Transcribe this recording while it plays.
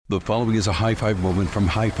The following is a high five moment from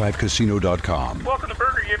highfivecasino.com. Welcome to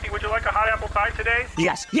Burger Yippee. Would you like a hot apple pie today?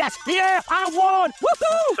 Yes, yeah, I won!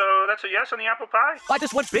 Woohoo! So that's a yes on the apple pie? I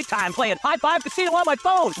just went big time playing High Five Casino on my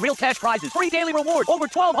phone. Real cash prizes, free daily rewards, over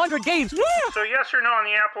 1,200 games. Yeah! So yes or no on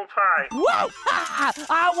the apple pie? Whoa!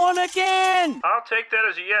 I won again! I'll take that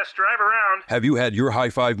as a yes. Drive around. Have you had your high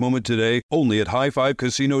five moment today? Only at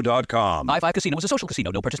highfivecasino.com. High Five Casino is a social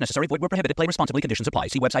casino. No purchase necessary. Void where prohibited. Play responsibly. Conditions apply.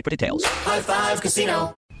 See website for details. High Five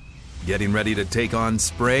Casino. Getting ready to take on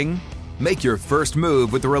spring? Make your first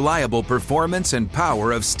move with the reliable performance and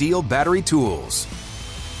power of Steel battery tools.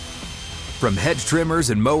 From hedge trimmers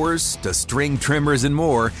and mowers to string trimmers and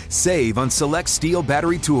more, save on select Steel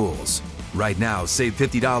battery tools. Right now, save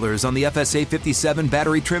 $50 on the FSA 57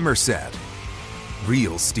 battery trimmer set.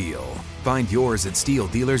 Real Steel. Find yours at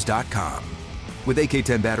steeldealers.com. With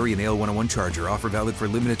AK-10 battery and AL101 charger, offer valid for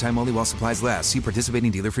limited time only while supplies last. See participating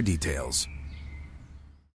dealer for details.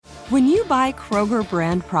 When you buy Kroger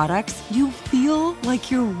brand products, you feel like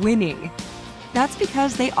you're winning. That's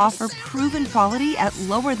because they offer proven quality at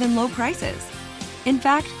lower than low prices. In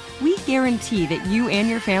fact, we guarantee that you and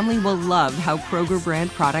your family will love how Kroger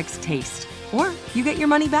brand products taste, or you get your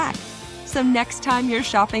money back. So next time you're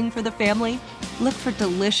shopping for the family, look for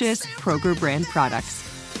delicious Kroger brand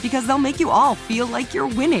products, because they'll make you all feel like you're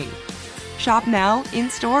winning. Shop now,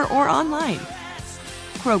 in-store, or online.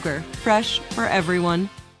 Kroger, fresh for everyone.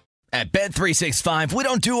 At Bet365, we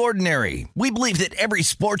don't do ordinary. We believe that every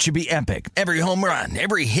sport should be epic. Every home run,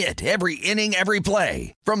 every hit, every inning, every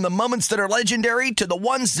play. From the moments that are legendary to the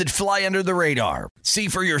ones that fly under the radar. See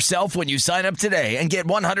for yourself when you sign up today and get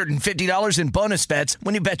 $150 in bonus bets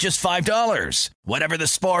when you bet just $5. Whatever the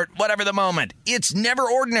sport, whatever the moment, it's never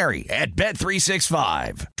ordinary at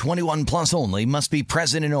Bet365. 21 plus only. Must be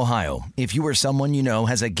present in Ohio. If you or someone you know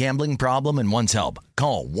has a gambling problem and wants help,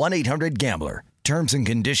 call 1-800-GAMBLER. Terms and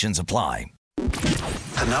conditions apply.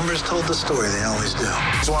 The numbers told the story. They always do.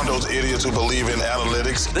 It's one of those idiots who believe in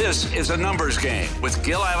analytics. This is a numbers game with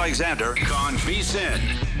Gil Alexander on VSiN.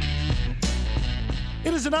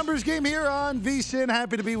 It is a numbers game here on VSiN.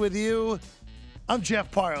 Happy to be with you. I'm Jeff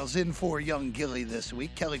Parles in for young Gilly this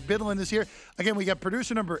week. Kelly Bidlin is here. Again, we got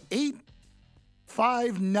producer number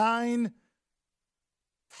 859,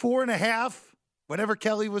 4.5. Whatever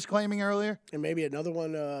Kelly was claiming earlier. And maybe another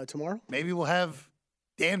one tomorrow. Maybe we'll have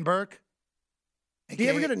Dan Burke. Did he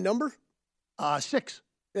ever get a number? 6.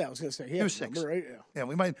 Yeah, I was going to say. He was 6. Number, right? Yeah,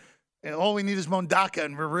 we might. All we need is Mondaka,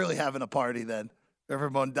 and we're really having a party then.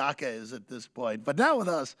 Whoever Mondaka is at this point. But now with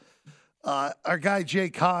us, our guy Jay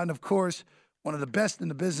Kahn, of course, one of the best in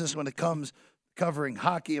the business when it comes covering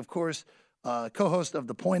hockey, of course. Co-host of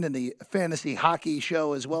The Point and the Fantasy Hockey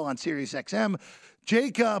Show as well on Sirius XM.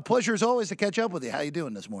 Jake, pleasure as always to catch up with you. How you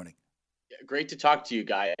doing this morning? Yeah, great to talk to you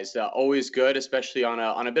guys. Always good, especially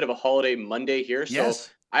on a bit of a holiday Monday here. So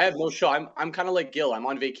yes. I have no show. I'm kind of like Gil. I'm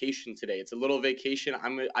on vacation today. It's a little vacation.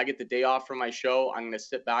 I get the day off from my show. I'm going to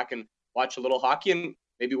sit back and watch a little hockey and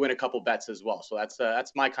maybe win a couple bets as well. So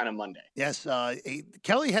that's my kind of Monday. Yes.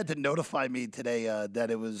 Kelly had to notify me today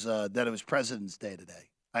that it was President's Day today.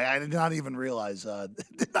 I did not even realize.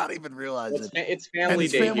 It's Family Day. It's Family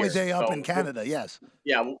here, Day up so in Canada. Yes.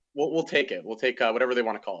 Yeah, we'll take it. We'll take whatever they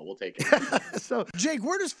want to call it. We'll take it. So, Jake,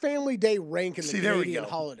 where does Family Day rank in the Canadian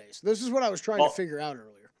holidays? This is what I was trying to figure out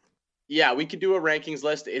earlier. Yeah, we could do a rankings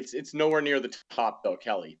list. It's nowhere near the top though,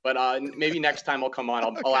 Kelly. But maybe next time I'll come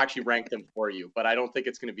on. I'll actually rank them for you. But I don't think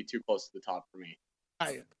it's going to be too close to the top for me.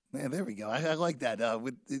 Man, there we go. I like that.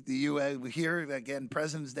 With you here again,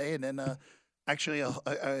 President's Day, and then. Actually, a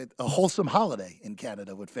wholesome holiday in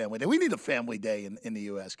Canada with Family Day. We need a Family Day in the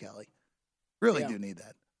U.S., Kelly. Really do need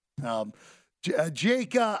that.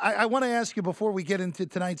 Jake, I want to ask you before we get into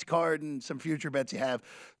tonight's card and some future bets you have,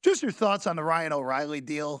 just your thoughts on the Ryan O'Reilly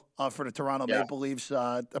deal for the Toronto Maple Leafs.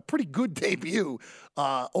 A pretty good debut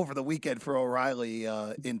over the weekend for O'Reilly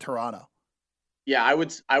in Toronto. Yeah, I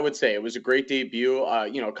would say it was a great debut.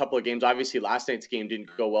 A couple of games. Obviously, last night's game didn't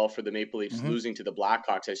go well for the Maple Leafs, losing to the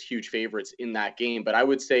Blackhawks as huge favorites in that game. But I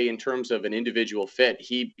would say in terms of an individual fit,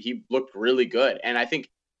 he looked really good. And I think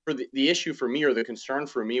for the issue for me, or the concern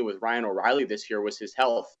for me with Ryan O'Reilly this year, was his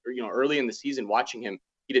health. Early in the season, watching him,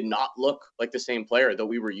 he did not look like the same player that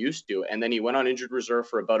we were used to. And then he went on injured reserve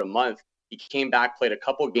for about a month. He came back, played a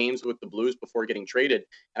couple games with the Blues before getting traded.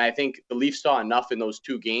 And I think the Leafs saw enough in those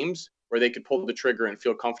 2 games where they could pull the trigger and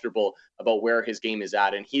feel comfortable about where his game is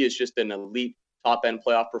at. And he is just an elite top-end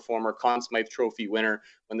playoff performer, Conn Smythe Trophy winner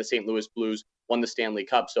when the St. Louis Blues won the Stanley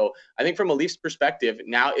Cup. So I think from a Leafs perspective,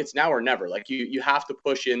 now it's now or never. Like you have to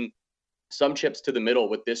push in some chips to the middle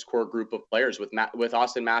with this core group of players. With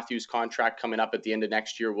Austin Matthews' contract coming up at the end of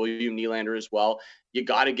next year, William Nylander as well. You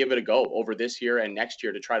got to give it a go over this year and next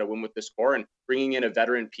year to try to win with this core, and bringing in a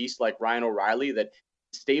veteran piece like Ryan O'Reilly that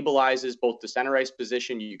stabilizes both the center ice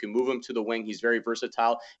position. You can move him to the wing. He's very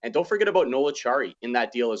versatile. And don't forget about Noel Acciari in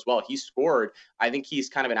that deal as well. He scored. I think he's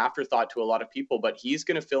kind of an afterthought to a lot of people, but he's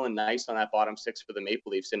going to fill in nice on that bottom six for the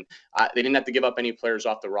Maple Leafs. And they didn't have to give up any players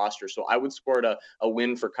off the roster. So I would score it a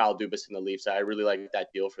win for Kyle Dubas and the Leafs. I really like that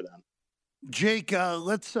deal for them. Jake,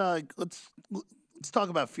 let's talk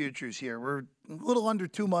about futures here. We're a little under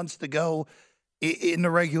 2 months to go in the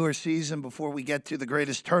regular season before we get to the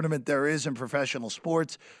greatest tournament there is in professional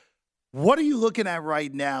sports. What are you looking at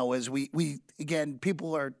right now as we again,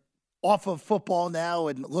 people are off of football now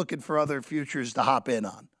and looking for other futures to hop in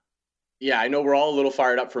on? Yeah, I know we're all a little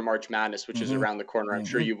fired up for March Madness, which is around the corner. I'm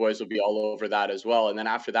sure you boys will be all over that as well. And then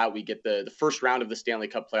after that, we get the first round of the Stanley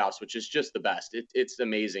Cup playoffs, which is just the best. It's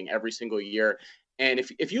amazing every single year. And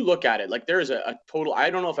if you look at it, like there is a total, I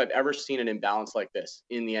don't know if I've ever seen an imbalance like this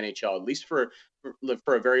in the NHL, at least for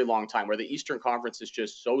a very long time, where the Eastern Conference is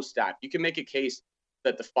just so stacked. You can make a case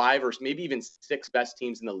that the 5 or maybe even 6 best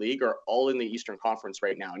teams in the league are all in the Eastern Conference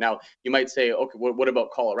right now. Now, you might say, okay, what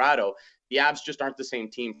about Colorado? The Avs just aren't the same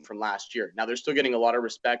team from last year. Now, they're still getting a lot of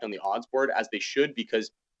respect on the odds board, as they should,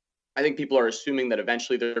 because I think people are assuming that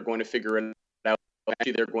eventually they're going to figure it out.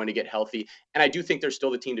 Actually, they're going to get healthy. And I do think they're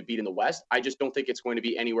still the team to beat in the West. I just don't think it's going to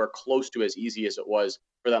be anywhere close to as easy as it was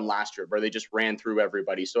for them last year, where they just ran through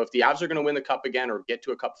everybody. So if the Avs are going to win the Cup again or get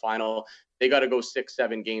to a Cup final, they got to go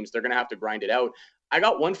 6-7 games. They're going to have to grind it out. I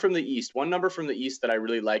got one from the East, one number from the East that I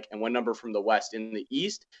really like, and one number from the West. In the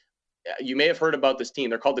East, you may have heard about this team.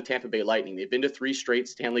 They're called the Tampa Bay Lightning. They've been to 3 straight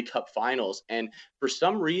Stanley Cup finals. And for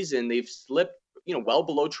some reason, they've slipped well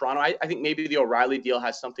below Toronto. I think maybe the O'Reilly deal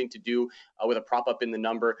has something to do with a prop up in the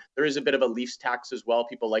number. There is a bit of a Leafs tax as well.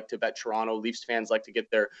 People like to bet Toronto. Leafs fans like to get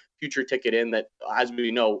their future ticket in that, as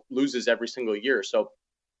we know, loses every single year. So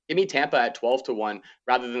give me Tampa at 12-1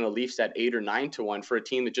 rather than the Leafs at 8 or 9-1 for a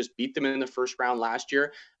team that just beat them in the first round last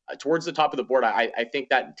year. Towards the top of the board, I think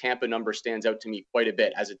that Tampa number stands out to me quite a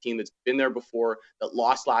bit as a team that's been there before, that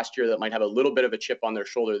lost last year, that might have a little bit of a chip on their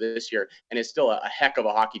shoulder this year, and is still a heck of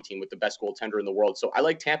a hockey team with the best goaltender in the world. So I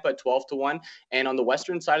like Tampa at 12-1. And on the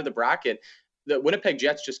Western side of the bracket, the Winnipeg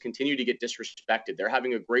Jets just continue to get disrespected. They're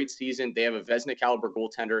having a great season. They have a Vezina caliber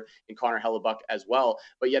goaltender in Connor Hellebuck as well,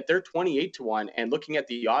 but yet they're 28-1. And looking at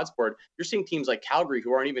the odds board, you're seeing teams like Calgary,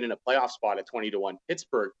 who aren't even in a playoff spot, at 20-1.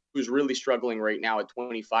 Pittsburgh, who's really struggling right now, at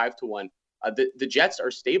 25-1. The Jets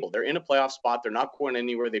are stable. They're in a playoff spot. They're not going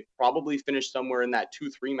anywhere. They probably finish somewhere in that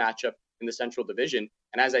 2-3 matchup in the Central Division.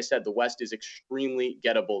 And as I said, the West is extremely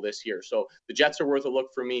gettable this year. So the Jets are worth a look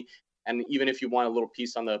for me. And even if you want a little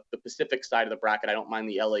piece on the Pacific side of the bracket, I don't mind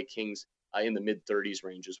the LA Kings in the mid-30s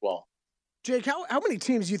range as well. Jake, how many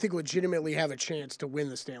teams do you think legitimately have a chance to win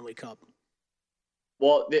the Stanley Cup?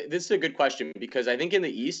 Well, this is a good question, because I think in the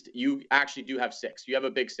East, you actually do have 6. You have a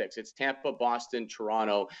big 6. It's Tampa, Boston,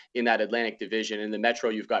 Toronto in that Atlantic division. In the Metro,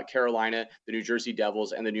 you've got Carolina, the New Jersey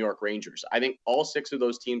Devils, and the New York Rangers. I think all 6 of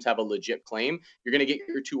those teams have a legit claim. You're going to get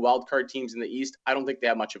your 2 wildcard teams in the East. I don't think they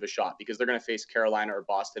have much of a shot, because they're going to face Carolina or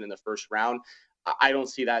Boston in the first round. I don't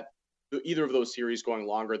see that either of those series going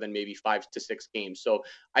longer than maybe 5 to 6 games. So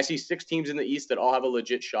I see 6 teams in the East that all have a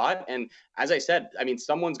legit shot. And as I said, I mean,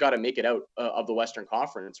 someone's got to make it out of the Western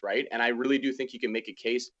Conference, right? And I really do think you can make a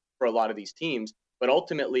case for a lot of these teams. But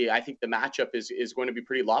ultimately, I think the matchup is going to be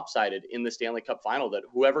pretty lopsided in the Stanley Cup final, that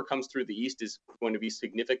whoever comes through the East is going to be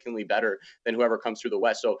significantly better than whoever comes through the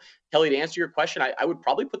West. So, Kelly, to answer your question, I would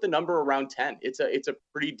probably put the number around 10. It's a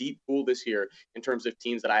pretty deep pool this year in terms of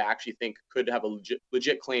teams that I actually think could have a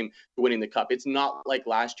legit claim to winning the Cup. It's not like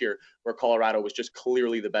last year where Colorado was just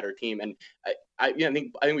clearly the better team. And I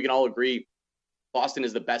think we can all agree Boston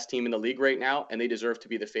is the best team in the league right now, and they deserve to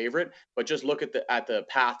be the favorite. But just look at the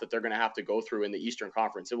path that they're going to have to go through in the Eastern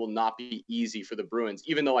Conference. It will not be easy for the Bruins,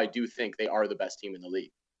 even though I do think they are the best team in the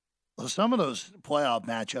league. Well, some of those playoff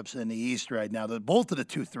matchups in the East right now, both of the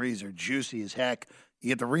 2-3s are juicy as heck. You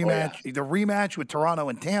get the rematch, the rematch with Toronto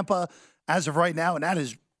and Tampa as of right now, and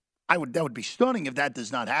that would be stunning if that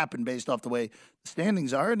does not happen based off the way the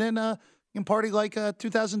standings are. And then you can party like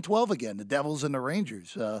 2012 again, the Devils and the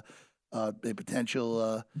Rangers. A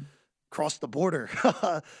potential cross-the-border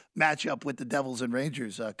matchup with the Devils and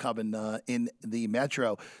Rangers coming in the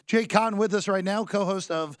Metro. Jay Kahn with us right now,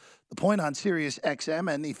 co-host of The Point on Sirius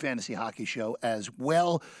XM and the Fantasy Hockey Show as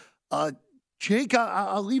well. Jake,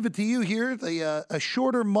 I'll leave it to you here. A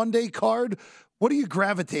shorter Monday card. What are you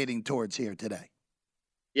gravitating towards here today?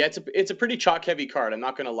 Yeah, it's a pretty chalk heavy card. I'm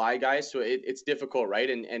not going to lie, guys. So it's difficult, right?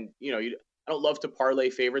 And I don't love to parlay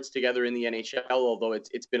favorites together in the NHL, although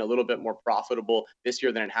it's been a little bit more profitable this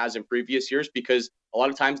year than it has in previous years, because a lot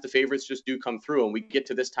of times the favorites just do come through. And we get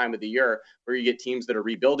to this time of the year where you get teams that are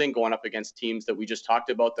rebuilding going up against teams that we just talked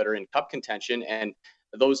about that are in cup contention. And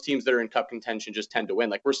those teams that are in cup contention just tend to win.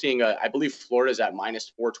 Like we're seeing, I believe Florida's at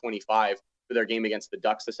minus 425 for their game against the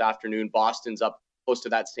Ducks this afternoon. Boston's up close to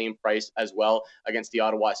that same price as well against the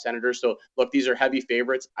Ottawa Senators. So look, these are heavy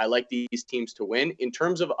favorites. I like these teams to win. In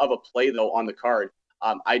terms of a play though on the card,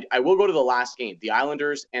 I will go to the last game, the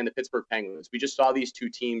Islanders and the Pittsburgh Penguins. We just saw these two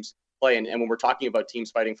teams play. And when we're talking about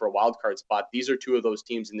teams fighting for a wild card spot, these are two of those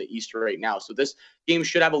teams in the East right now. So this game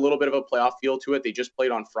should have a little bit of a playoff feel to it. They just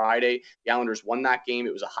played on Friday. The Islanders won that game.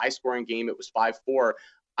 It was a high scoring game. It was 5-4.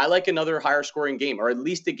 I like another higher scoring game, or at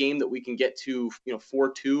least a game that we can get to,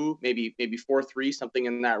 4-2, maybe 4-3, something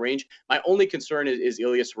in that range. My only concern is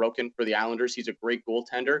Ilya Sorokin for the Islanders. He's a great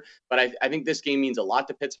goaltender, but I think this game means a lot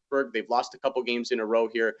to Pittsburgh. They've lost a couple games in a row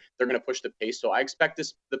here. They're going to push the pace. So I expect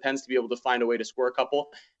the Pens to be able to find a way to score a couple.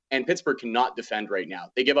 And Pittsburgh cannot defend right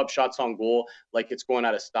now. They give up shots on goal like it's going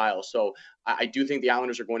out of style. So I do think the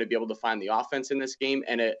Islanders are going to be able to find the offense in this game.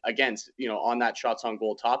 And on that shots on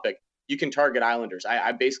goal topic, you can target Islanders.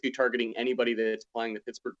 I'm basically targeting anybody that's playing the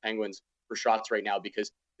Pittsburgh Penguins for shots right now,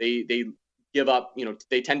 because they give up,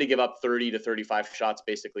 they tend to give up 30 to 35 shots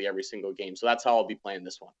basically every single game. So that's how I'll be playing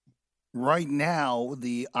this one. Right now,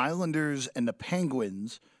 the Islanders and the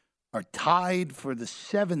Penguins are tied for the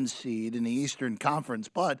 7th seed in the Eastern Conference,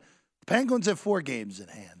 but the Penguins have 4 games in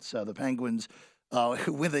hand. So the Penguins,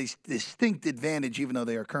 with a distinct advantage, even though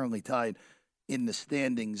they are currently tied in the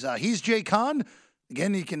standings. He's Jay Hahn.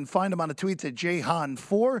 Again, you can find him on the tweets at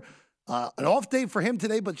JayHahn4. An off day for him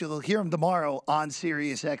today, but you'll hear him tomorrow on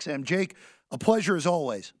SiriusXM. Jake, a pleasure as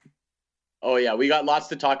always. Oh, yeah. We got lots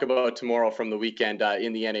to talk about tomorrow from the weekend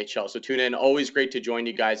in the NHL. So tune in. Always great to join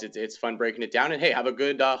you guys. It's fun breaking it down. And, hey, have a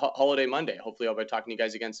good holiday Monday. Hopefully I'll be talking to you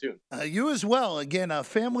guys again soon. You as well. Again,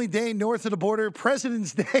 Family Day north of the border,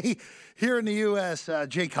 President's Day here in the U.S.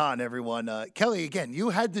 Jake Hahn, everyone. Kelly, again, you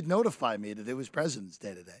had to notify me that it was President's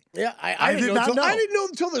Day today. Yeah, I did not know. I didn't know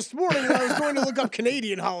until this morning when I was going to look up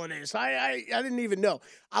Canadian holidays. I didn't even know.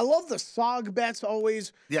 I love the SOG bets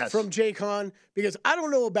always from Jake Hahn, because I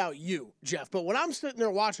don't know about you, Jeff, but when I'm sitting there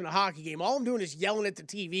watching a hockey game, all I'm doing is yelling at the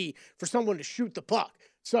TV for someone to shoot the puck.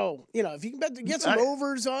 So, if you can get some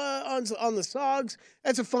overs on the SOGs,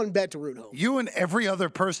 that's a fun bet to root home. You and every other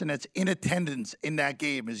person that's in attendance in that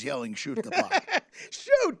game is yelling, shoot the puck.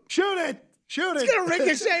 Shoot it. Shoot it. It's going to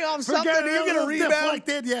ricochet off something. You're going to rebound.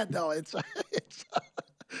 Deflected. Yeah, no, it's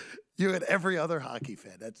you and every other hockey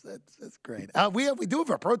fan. That's great. We do have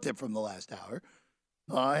a pro tip from the last hour.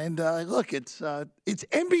 Look, it's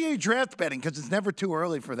NBA draft betting, because it's never too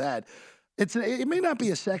early for that. It may not be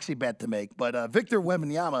a sexy bet to make, but Victor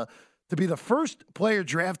Wembanyama to be the first player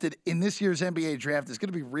drafted in this year's NBA draft is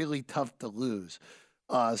going to be really tough to lose.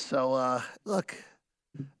 Look,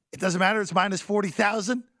 it doesn't matter. It's minus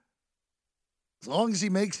 40,000. As long as he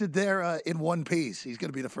makes it there in one piece, he's going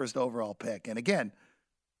to be the first overall pick. And again,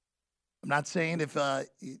 I'm not saying if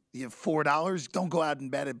you have $4, don't go out and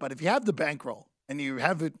bet it. But if you have the bankroll and you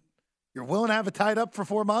have it, you're willing to have it tied up for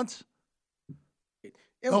 4 months,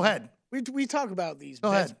 go ahead. We talk about these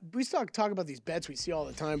Go bets. ahead. We talk about these bets we see all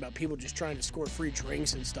the time about people just trying to score free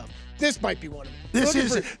drinks and stuff. This might be one of them. This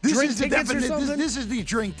is the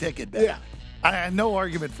drink ticket bet. Yeah. I have no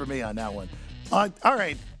argument for me on that one. All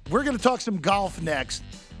right. We're going to talk some golf next.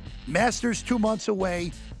 Masters 2 months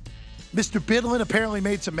away. Mr. Bidlin apparently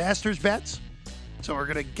made some Masters bets. So we're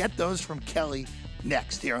going to get those from Kelly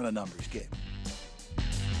next here on A Numbers Game.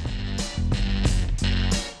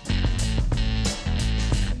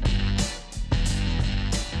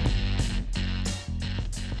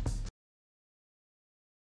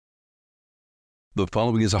 The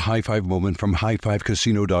following is a high-five moment from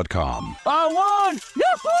highfivecasino.com. I won!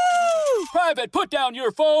 Yahoo! Private, put down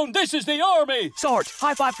your phone. This is the Army. Sarge,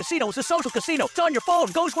 High Five Casino is a social casino. It's on your phone.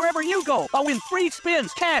 Goes wherever you go. I win free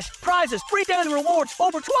spins, cash, prizes, free daily rewards,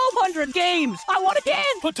 over 1,200 games. I won again.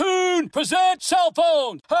 Platoon, present cell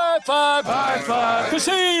phone. High Five. High Five.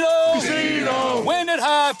 Casino. Casino. Win at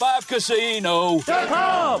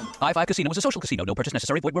highfivecasino.com. High Five Casino is a social casino. No purchase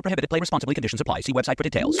necessary. Void where prohibited. Play responsibly. Conditions apply. See website for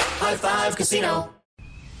details. High Five Casino.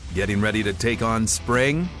 Getting ready to take on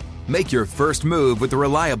spring? Make your first move with the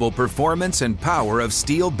reliable performance and power of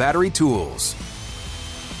Steel battery tools.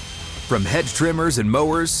 From hedge trimmers and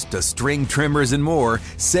mowers to string trimmers and more,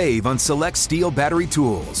 save on select Steel battery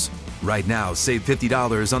tools. Right now, save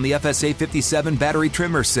 $50 on the FSA 57 battery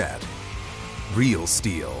trimmer set. Real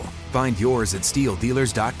STIHL. Find yours at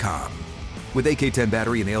STIHLdealers.com. With AK-10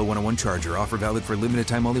 battery and AL101 charger, offer valid for limited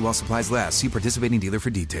time only while supplies last. See participating dealer for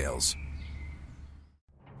details.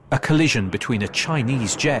 A collision between a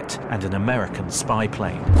Chinese jet and an American spy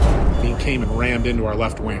plane. He came and rammed into our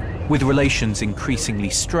left wing. With relations increasingly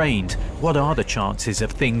strained, what are the chances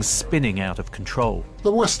of things spinning out of control?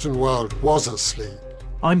 The Western world was asleep.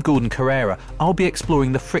 I'm Gordon Carrera. I'll be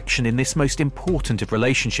exploring the friction in this most important of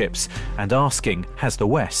relationships and asking, has the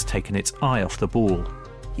West taken its eye off the ball?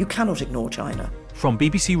 You cannot ignore China. From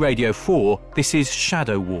BBC Radio 4, this is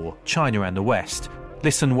Shadow War, China and the West.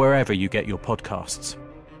 Listen wherever you get your podcasts.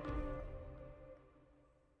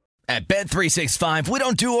 At Bet365, we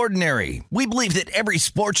don't do ordinary. We believe that every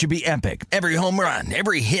sport should be epic. Every home run,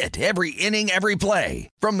 every hit, every inning, every play.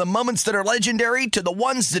 From the moments that are legendary to the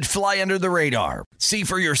ones that fly under the radar. See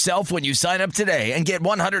for yourself when you sign up today and get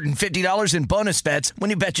 $150 in bonus bets when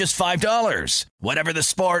you bet just $5. Whatever the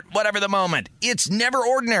sport, whatever the moment, it's never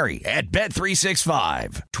ordinary at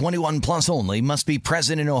Bet365. 21 plus only. Must be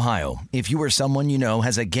present in Ohio. If you or someone you know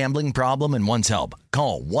has a gambling problem and wants help,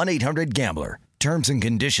 call 1-800-GAMBLER. Terms and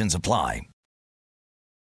conditions apply.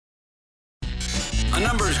 A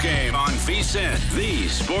numbers game on VSiN, the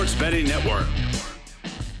sports betting network.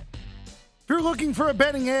 If you're looking for a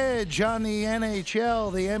betting edge on the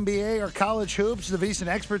NHL, the NBA, or college hoops, the VSiN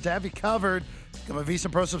experts have you covered. Become a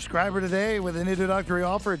VSiN Pro subscriber today with an introductory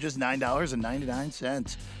offer of just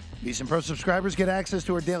 $9.99. VSiN Pro subscribers get access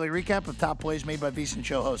to our daily recap of top plays made by VSiN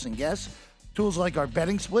show hosts and guests. Tools like our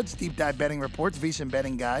betting splits, deep dive betting reports, VSiN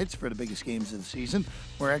betting guides for the biggest games of the season,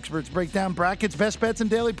 where experts break down brackets, best bets, and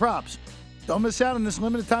daily props. Don't miss out on this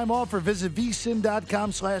limited time offer. Visit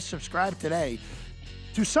vsin.com/subscribe today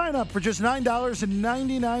to sign up for just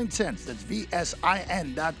 $9.99. That's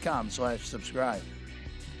vsin.com/subscribe.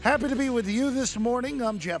 Happy to be with you this morning.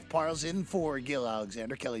 I'm Jeff Parles in for Gil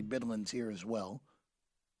Alexander. Kelly Bidlin's here as well.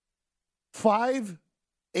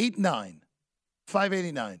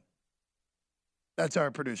 589. That's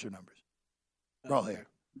our producer numbers. We're all here.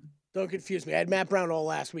 Don't confuse me. I had Matt Brown all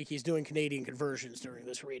last week. He's doing Canadian conversions during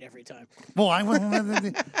this read every time. Well,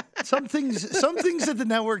 some things at the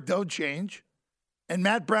network don't change, and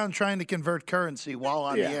Matt Brown trying to convert currency while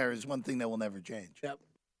on the air is one thing that will never change. Yep.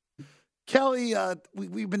 Kelly,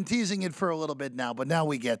 we've been teasing it for a little bit now, but now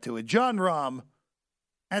we get to it. Jon Rahm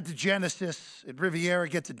at the Genesis at Riviera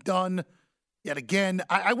gets it done yet again.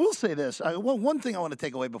 I will say this. One thing I want to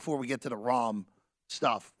take away before we get to the Rahm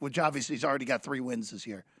stuff, which obviously he's already got 3 wins this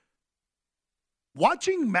year.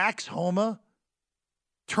 Watching Max Homa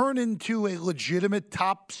turn into a legitimate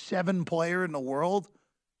top 7 player in the world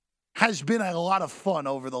has been a lot of fun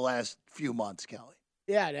over the last few months, Kelly.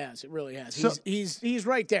 Yeah, it has. It really has. So, he's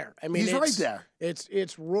right there. I mean, he's right there. It's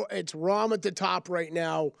Rahm at the top right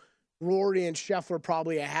now. Rory and Scheffler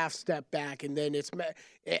probably a half step back, and then it's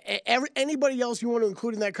anybody else you want to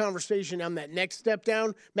include in that conversation on that next step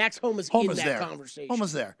down. Max Homa's in that conversation.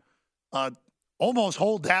 Homa's there. Almost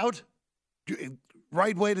holed out.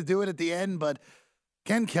 Right way to do it at the end, but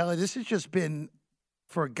Ken Kelly, this has just been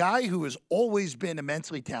for a guy who has always been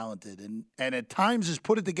immensely talented and at times has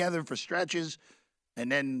put it together for stretches,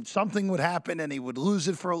 and then something would happen and he would lose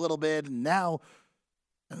it for a little bit, and now.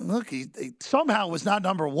 Look, he somehow was not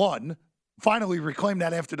number 1. Finally reclaimed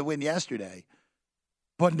that after the win yesterday.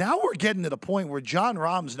 But now we're getting to the point where Jon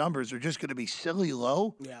Rahm's numbers are just going to be silly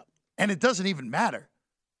low. Yeah. And it doesn't even matter.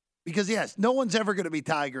 Because, yes, no one's ever going to be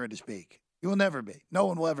Tiger at his peak. He will never be. No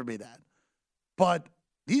one will ever be that. But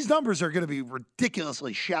these numbers are going to be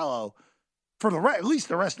ridiculously shallow for at least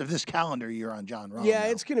the rest of this calendar year on Jon Rahm. Yeah,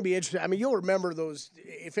 it's going to be interesting. I mean, you'll remember those.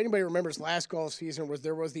 If anybody remembers last golf season,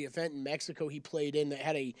 there was the event in Mexico he played in that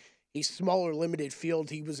had a smaller limited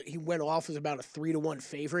field. He went off as about a 3-1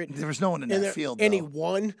 favorite. There was no one in that field, and though. he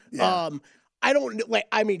won. Yeah. I don't like.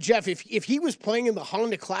 I mean, Jeff, if he was playing in the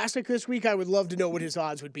Honda Classic this week, I would love to know what his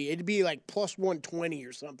odds would be. It'd be like plus 120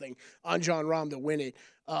 or something on Jon Rahm to win it.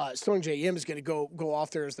 Sung Jae Im is going to go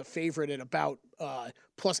off there as the favorite at about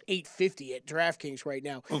plus 850 at DraftKings right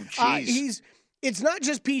now. Oh, jeez. It's not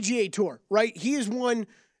just PGA Tour, right? Jon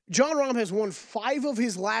Rahm has won 5 of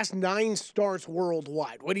his last 9 starts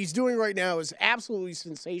worldwide. What he's doing right now is absolutely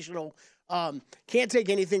sensational. Can't take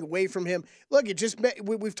anything away from him. Look,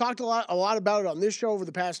 we've talked a lot about it on this show over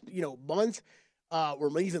the past month,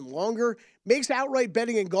 or even longer. Makes outright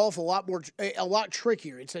betting in golf a lot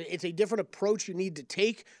trickier. It's a different approach you need to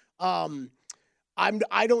take. I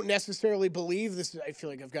don't necessarily believe this. I feel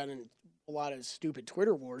like I've gotten a lot of stupid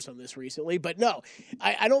Twitter wars on this recently, but no,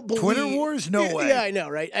 I don't believe Twitter wars. No way. Yeah, I know,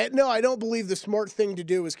 right? I don't believe the smart thing to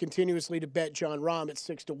do is continuously to bet Jon Rahm at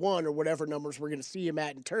 6-1 or whatever numbers we're going to see him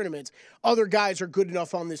at in tournaments. Other guys are good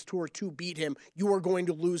enough on this tour to beat him. You are going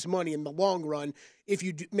to lose money in the long run if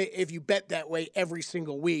you bet that way every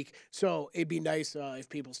single week. So it'd be nice if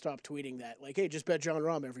people stop tweeting that, like, hey, just bet Jon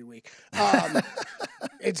Rahm every week.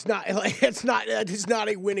 It's not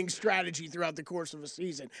a winning strategy throughout the course of a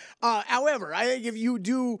season. However, I think if you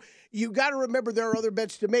do, you got to remember there are other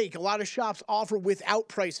bets to make. A lot of shops offer without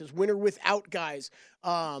prices, winner without guys.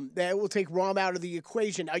 That will take Rahm out of the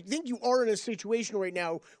equation. I think you are in a situation right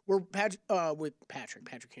now where with Patrick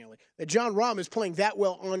Hanley, that Jon Rahm is playing that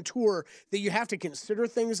well on tour that you have to consider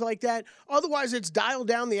things like that. Otherwise, it's dial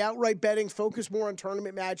down the outright betting, focus more on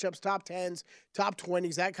tournament matchups, top 10s, top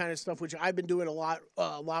 20s, that kind of stuff, which I've been doing a lot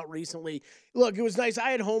recently. Look, it was nice.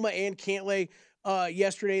 I had Homa and Cantlay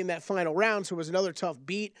yesterday in that final round, so it was another tough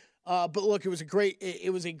beat. But look, it was a great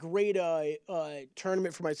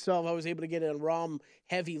tournament for myself. I was able to get on Rahm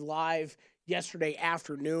Heavy live yesterday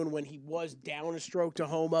afternoon when he was down a stroke to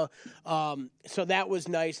Homa. So that was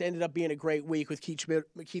nice. Ended up being a great week with Keith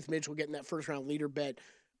Mitchell getting that first round leader bet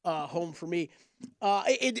home for me.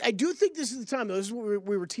 I do think this is the time, though. This is what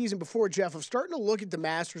we were teasing before, Jeff, of starting to look at the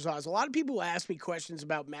Masters odds. A lot of people ask me questions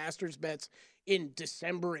about Masters bets in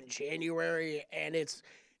December and January, and it's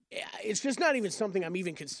just not even something I'm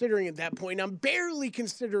even considering at that point. I'm barely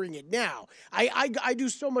considering it now. I do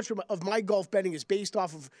so much of my golf betting is based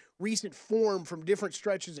off of recent form from different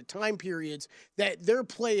stretches of time periods that their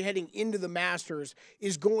play heading into the Masters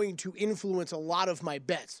is going to influence a lot of my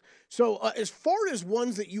bets. So as far as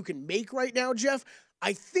ones that you can make right now, Jeff,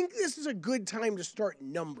 I think this is a good time to start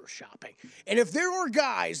number shopping. And if there are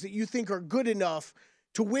guys that you think are good enough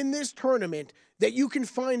to win this tournament that you can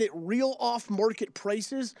find at real off-market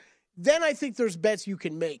prices, then I think there's bets you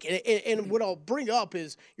can make. And what I'll bring up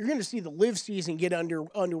is you're going to see the live season get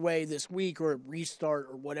underway this week or restart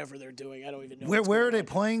or whatever they're doing. I don't even know. Where are they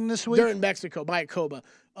playing this week? They're in Mexico, Mayakoba.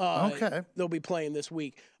 Okay. They'll be playing this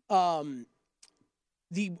week. The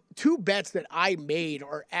two bets that I made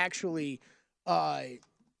are actually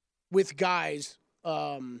with guys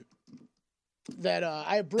that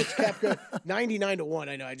I have Brooks Koepka 99-1.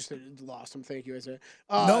 I know I just lost him. Thank you, Isaiah.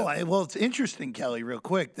 Well, it's interesting, Kelly, real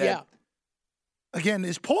quick. Again,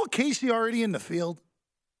 is Paul Casey already in the field?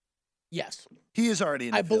 Yes. He is already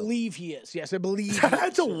in the field. I believe he is. Yes, I believe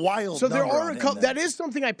That's a wild So there number are a couple. That is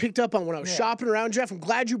something I picked up on when I was shopping around, Jeff. I'm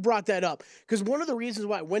glad you brought that up because one of the reasons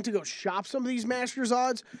why I went to go shop some of these Masters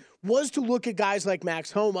odds was to look at guys like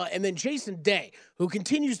Max Homa and then Jason Day, who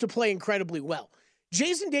continues to play incredibly well.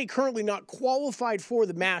 Jason Day currently not qualified for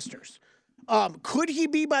the Masters. Could he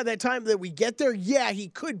be by that time that we get there? Yeah, he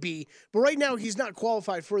could be. But right now, he's not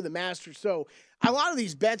qualified for the Masters. So a lot of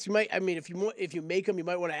these bets, if you make them, you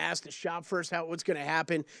might want to ask the shop first what's going to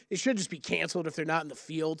happen. It should just be canceled if they're not in the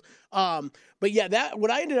field. But yeah,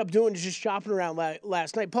 what I ended up doing is just shopping around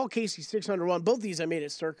last night. Paul Casey 601. Both these I made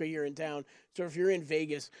at Circa here in town. So if you're in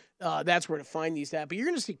Vegas, that's where to find these at. But you're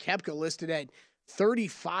going to see Koepka listed at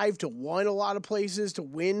 35-1 a lot of places to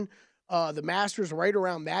win the Masters, right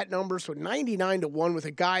around that number. So 99-1 with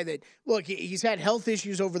a guy that, look, he's had health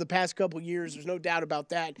issues over the past couple of years. There's no doubt about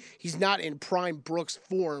that. He's not in prime Brooks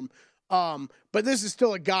form. But this is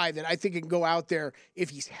still a guy that I think can go out there if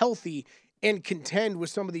he's healthy and contend with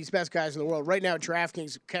some of these best guys in the world. Right now,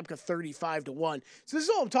 DraftKings, Koepka 35-1. So this is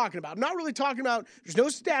all I'm talking about. I'm not really talking about, there's no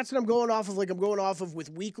stats that I'm going off of like I'm going off of with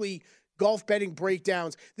weekly golf betting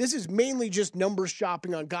breakdowns. This is mainly just number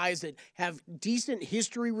shopping on guys that have decent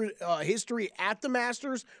history at the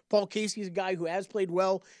Masters. Paul Casey is a guy who has played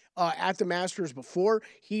well at the Masters before.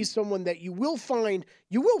 He's someone that you will find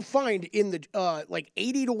in the like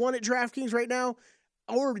 80-1 at DraftKings right now,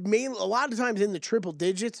 or a lot of times in the triple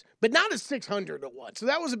digits, but not a 600-1. So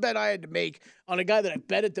that was a bet I had to make on a guy that I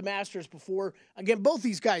bet at the Masters before. Again, both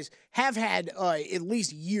these guys have had at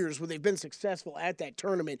least years where they've been successful at that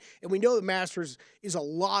tournament, and we know the Masters is a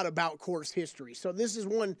lot about course history. So this is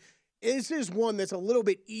one that's a little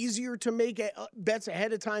bit easier to make bets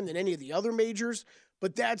ahead of time than any of the other majors,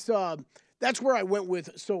 but that's where I went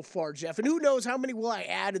with so far, Jeff. And who knows how many will I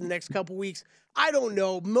add in the next couple weeks? I don't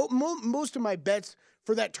know. Most of my bets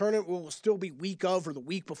for that tournament will still be week of or the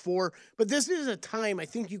week before. But this is a time I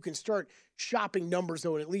think you can start shopping numbers,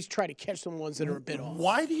 though, and at least try to catch some ones that are a bit off.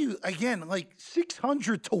 Why do you, again, like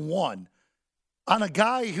 600-1 on a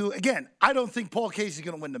guy who, again, I don't think Paul Casey is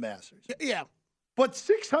going to win the Masters. Yeah. But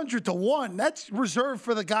 600-1, that's reserved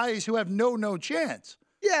for the guys who have no chance.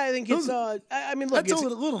 Yeah, I think it's, I mean, look. That's a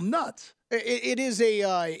little nuts.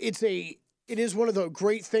 It's a It is one of the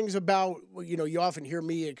great things about, you often hear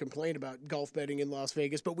me complain about golf betting in Las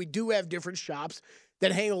Vegas, but we do have different shops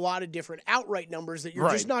that hang a lot of different outright numbers that you're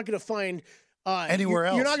just not going to find anywhere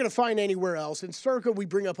else. You're not going to find anywhere else. And Circa, we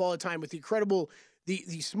bring up all the time with the incredible,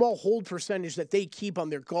 the small hold percentage that they keep on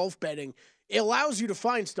their golf betting. It allows you to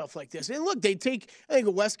find stuff like this. And look, they take, I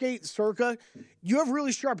think, Westgate, Circa. You have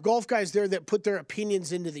really sharp golf guys there that put their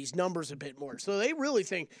opinions into these numbers a bit more. So they really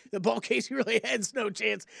think that Paul Casey really has no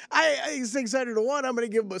chance. He's 600 to 1. I'm going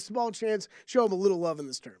to give him a small chance, show him a little love in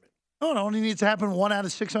this tournament. Oh, it only needs to happen 1 out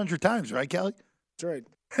of 600 times, right, Kelly? That's right.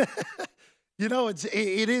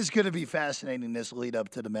 It is going to be fascinating, this lead up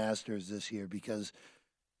to the Masters this year, because,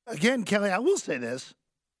 again, Kelly, I will say this.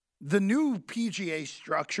 The new PGA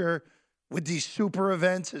structure with these super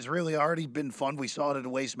events has really already been fun. We saw it at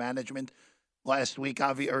Waste Management last week,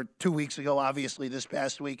 or 2 weeks ago, obviously, this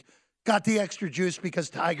past week. Got the extra juice because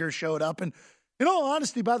Tiger showed up. And in all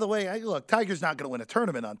honesty, by the way, look, Tiger's not going to win a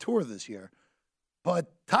tournament on tour this year. But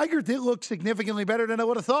Tiger did look significantly better than I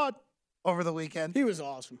would have thought over the weekend. He was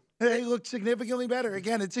awesome. He looked significantly better.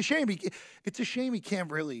 Again, it's a shame he can't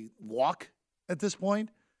really walk at this point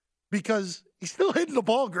because he's still hitting the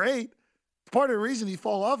ball great. Part of the reason he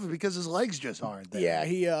fall off is because his legs just aren't there.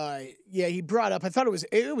 Yeah, he brought up. I thought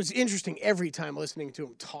it was interesting every time listening to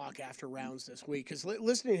him talk after rounds this week, because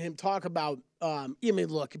listening to him talk about,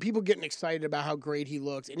 look, people getting excited about how great he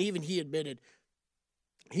looked, and even he admitted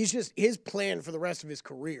his plan for the rest of his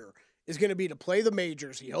career is going to be to play the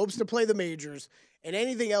majors. He hopes to play the majors, and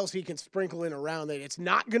anything else he can sprinkle in around that. It's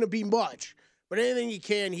not going to be much, but anything he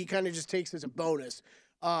can, he kind of just takes as a bonus.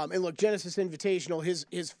 And look, Genesis Invitational,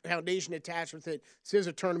 his foundation attached with it,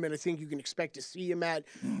 Scissor Tournament, I think you can expect to see him at.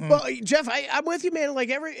 Mm-hmm. Well, Jeff, I'm with you, man.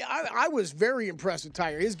 I was very impressed with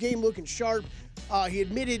Tiger. His game looking sharp. He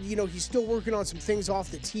admitted, he's still working on some things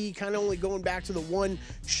off the tee, kind of only going back to the one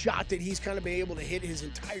shot that he's kind of been able to hit his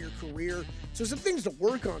entire career. So some things to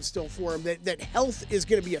work on still for him that health is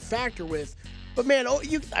going to be a factor with. But, man,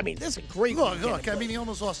 this is a great look. He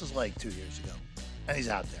almost lost his leg 2 years ago, and he's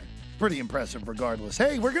out there. Pretty impressive regardless.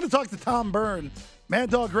 Hey, we're going to talk to Tom Byrne, Mad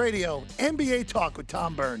Dog Radio, NBA Talk with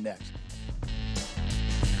Tom Byrne next.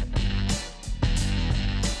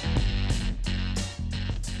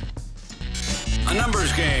 A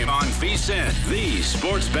numbers game on VSiN, the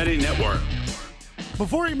Sports Betting Network.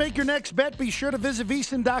 Before you make your next bet, be sure to visit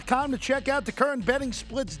VSiN.com to check out the current betting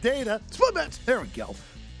splits data. Split bets. There we go.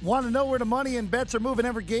 Want to know where the money and bets are moving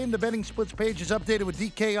every game? The betting splits page is updated with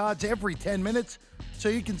DK odds every 10 minutes, so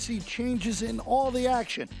you can see changes in all the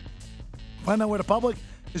action. Find out where the public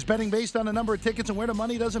is betting based on the number of tickets and where the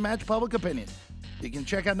money doesn't match public opinion. You can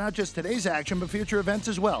check out not just today's action, but future events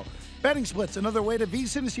as well. Betting splits, another way that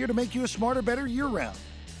VSiN is here to make you a smarter, better year-round.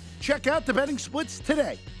 Check out the betting splits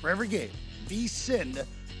today for every game.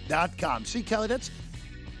 VSiN.com. See, Kelly, that's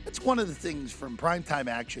one of the things from primetime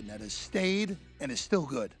action that has stayed and is still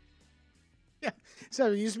good. Yeah,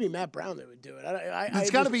 so it used to be Matt Brown that would do it.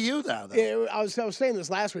 It's got to be you now, though. Yeah, I was saying this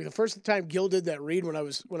last week. The first time Gil did that read when I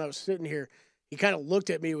was sitting here, he kind of looked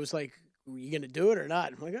at me and was like, "Are you going to do it or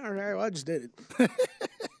not?" I'm like, "All right, well, I just did it."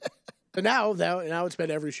 But now it's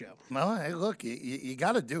been every show. Well, hey, look, you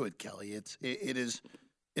got to do it, Kelly. It is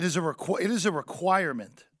a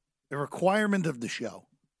requirement of the show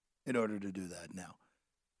in order to do that now.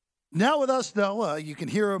 Now with us, though, you can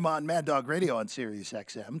hear him on Mad Dog Radio on Sirius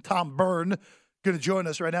XM. Tom Byrne going to join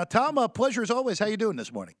us right now. Tom, pleasure as always. How you doing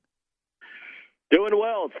this morning? Doing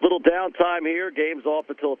well. It's a little downtime here. Game's off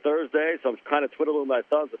until Thursday, so I'm kind of twiddling my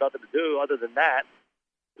thumbs with nothing to do other than that.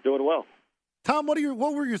 We're doing well. Tom, what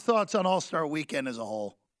were your thoughts on All-Star Weekend as a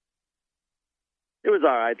whole? It was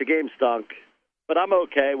all right. The game stunk, but I'm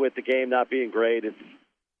okay with the game not being great.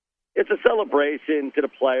 It's a celebration to the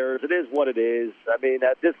players. It is what it is. I mean,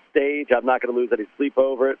 at this stage, I'm not going to lose any sleep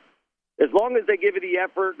over it. As long as they give it the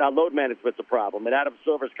effort. Now, load management's a problem, and Adam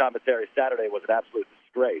Silver's commentary Saturday was an absolute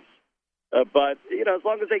disgrace. But, as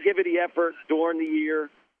long as they give it the effort during the year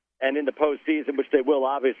and in the postseason, which they will,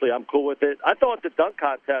 obviously, I'm cool with it. I thought the dunk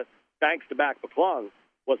contest, thanks to Mac McClung,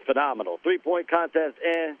 was phenomenal. 3-point contest,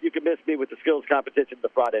 you can miss me with the skills competition, the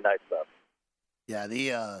Friday night stuff. Yeah,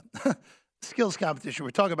 the skills competition, we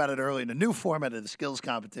were talking about it earlier, the new format of the skills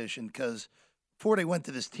competition, because before they went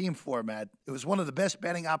to this team format, it was one of the best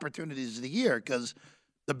betting opportunities of the year because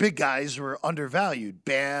the big guys were undervalued.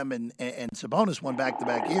 Bam and Sabonis won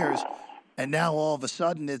back-to-back years, and now all of a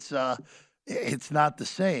sudden it's not the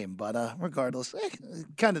same. But regardless,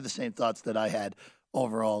 kind of the same thoughts that I had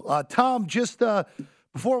overall. Tom, just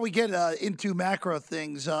before we get into macro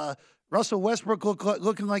things, Russell Westbrook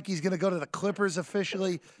looking like he's going to go to the Clippers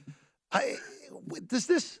officially. Does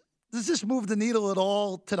this does this move the needle at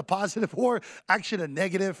all to the positive or actually a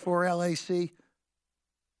negative for LAC?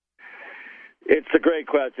 It's a great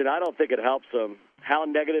question. I don't think it helps them. How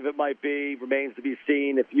negative it might be remains to be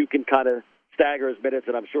seen. If you can kind of stagger his minutes,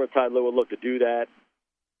 and I'm sure Ty Lue will look to do that.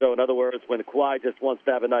 So, in other words, when Kawhi just wants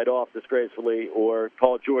to have a night off disgracefully, or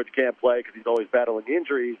Paul George can't play because he's always battling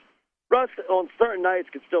injuries, Russ on certain nights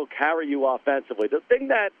can still carry you offensively. The thing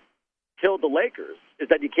that killed the Lakers is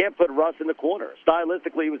that you can't put Russ in the corner.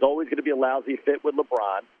 Stylistically, he was always going to be a lousy fit with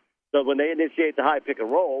LeBron. So when they initiate the high pick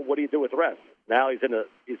and roll, what do you do with the rest? Now he's in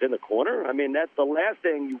the corner. I mean, that's the last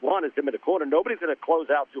thing you want is him in the corner. Nobody's going to close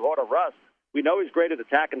out too hard on Russ. We know he's great at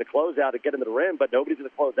attacking the closeout and getting to the rim, but nobody's going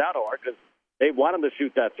to close out hard because they want him to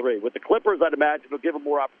shoot that three. With the Clippers, I'd imagine it'll give him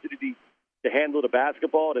more opportunity to handle the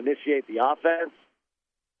basketball and initiate the offense.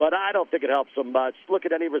 But I don't think it helps him much. Look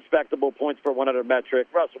at any respectable points per 100 metric.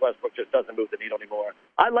 Russell Westbrook just doesn't move the needle anymore.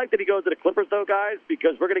 I like that he goes to the Clippers, though, guys,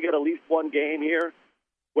 because we're going to get at least one game here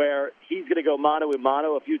where he's going to go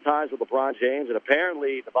mano-a-mano a few times with LeBron James, and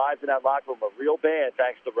apparently the vibes in that locker room are real bad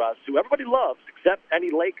thanks to Russ, who everybody loves except any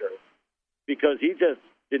Laker, because he just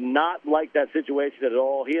did not like that situation at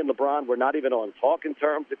all. He and LeBron were not even on talking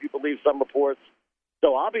terms, if you believe some reports.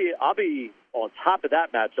 So I'll be on top of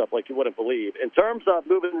that matchup like you wouldn't believe. In terms of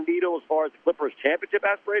moving the needle as far as the Clippers' championship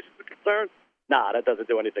aspirations are concerned, that doesn't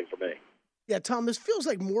do anything for me. Yeah, Tom, this feels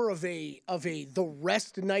like more of a the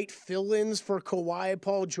rest night fill-ins for Kawhi,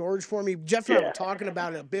 Paul George for me. Jeff and I were talking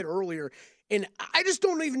about it a bit earlier, and I just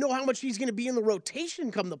don't even know how much he's going to be in the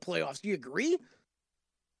rotation come the playoffs. Do you agree?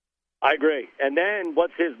 I agree. And then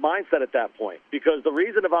what's his mindset at that point? Because the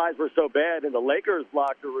reason the vibes were so bad in the Lakers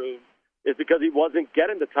locker room is because he wasn't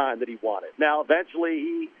getting the time that he wanted. Now, eventually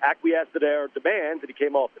he acquiesced to their demands and he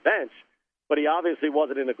came off the bench, but he obviously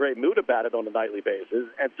wasn't in a great mood about it on a nightly basis.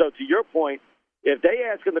 And so to your point, if they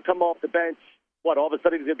ask him to come off the bench, all of a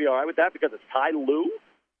sudden he's going to be all right with that because it's Ty Lue?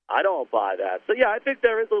 I don't buy that. So, yeah, I think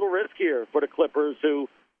there is a little risk here for the Clippers who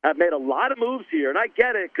have made a lot of moves here. And I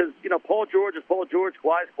get it because, Paul George is Paul George,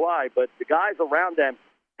 Kawhi's Kawhi, but the guys around them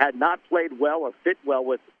had not played well or fit well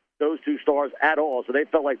with those two stars at all. So they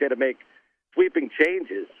felt like they had to make sweeping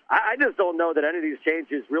changes. I just don't know that any of these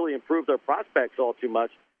changes really improve their prospects all too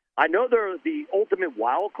much. I know they're the ultimate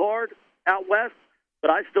wild card out west,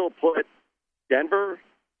 but I still put Denver,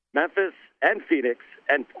 Memphis, and Phoenix,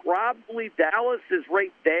 and probably Dallas is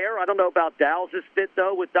right there. I don't know about Dallas' fit,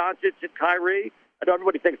 though, with Doncic and Kyrie. I know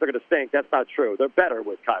everybody thinks they're going to stink. That's not true. They're better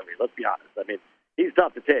with Kyrie, let's be honest. I mean, he's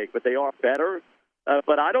tough to take, but they are better.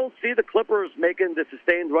 But I don't see the Clippers making the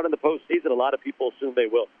sustained run in the postseason. A lot of people assume they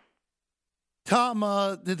will. Tom,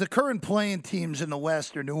 the current playing teams in the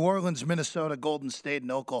West are New Orleans, Minnesota, Golden State,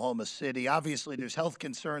 and Oklahoma City. Obviously, there's health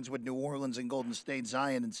concerns with New Orleans and Golden State,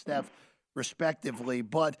 Zion and Steph, respectively.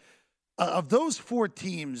 But of those four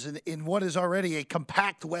teams in what is already a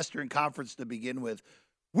compact Western Conference to begin with,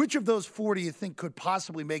 which of those four do you think could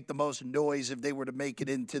possibly make the most noise if they were to make it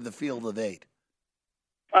into the field of eight?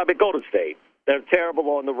 I mean, Golden State. They're terrible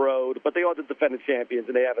on the road, but they are the defending champions,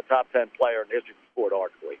 and they have a top 10 player in the history of the sport,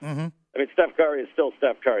 arguably. Mm-hmm. I mean, Steph Curry is still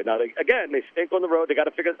Steph Curry. Now, they stink on the road. They got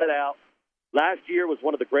to figure that out. Last year was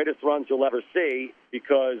one of the greatest runs you'll ever see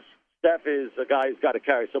because Steph is a guy who's got to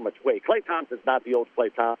carry so much weight. Klay Thompson's not the old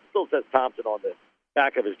Klay Thompson. Still says Thompson on the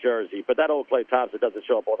back of his jersey, but that old Klay Thompson doesn't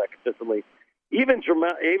show up all that consistently. Even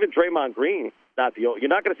Draymond Green, not the old. You're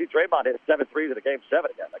not going to see Draymond hit 7 threes in a Game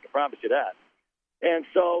 7 again. I can promise you that. And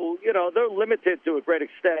so, they're limited to a great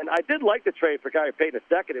extent. I did like the trade for Gary Payton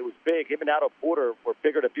II. It was big. Him and Otto Porter were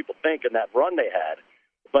bigger than people think in that run they had.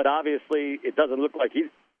 But obviously, it doesn't look like he's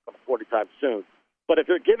going to 40 times soon. But if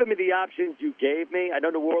you're giving me the options you gave me, I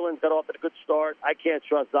know New Orleans got off to a good start. I can't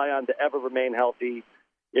trust Zion to ever remain healthy.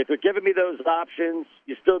 If you're giving me those options,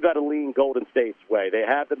 you still got to lean Golden State's way. They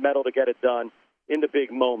have the metal to get it done in the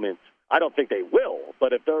big moments. I don't think they will,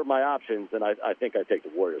 but if they're my options, then I think I take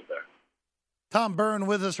the Warriors there. Tom Byrne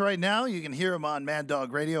with us right now. You can hear him on Mad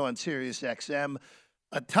Dog Radio on Sirius XM.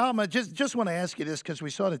 Tom, I just want to ask you this because we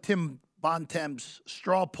saw the Tim Bontemps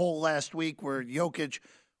straw poll last week where Jokic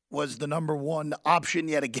was the number one option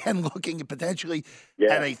yet again, looking at potentially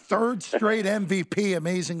at a third straight MVP,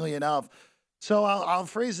 amazingly enough. So I'll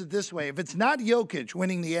phrase it this way. If it's not Jokic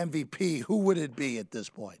winning the MVP, who would it be at this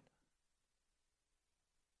point?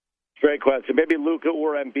 Great question. Maybe Luka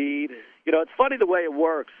or Embiid. It's funny the way it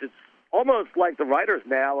works. It's almost like the writers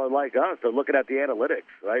now are like us. They're looking at the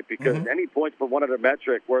analytics, right? Because any points per 100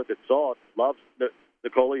 metric worth its salt loves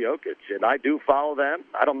Nikola Jokic. And I do follow them.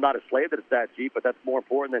 I'm not a slave that it's that cheap, but that's more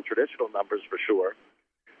important than traditional numbers for sure.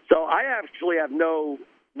 So I actually have no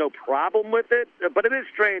no problem with it, but it is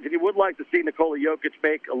strange, and you would like to see Nikola Jokic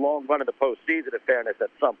make a long run in the postseason, in fairness, at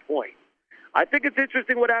some point. I think it's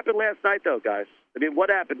interesting what happened last night, though, guys. I mean, what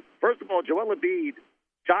happened? First of all, Joel Embiid,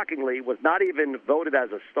 shockingly, was not even voted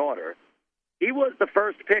as a starter. He was the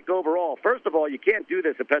first pick overall. First of all, you can't do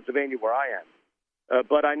this in Pennsylvania where I am.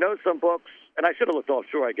 But I know some books, and I should have looked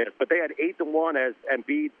offshore, I guess, but they had 8-1 as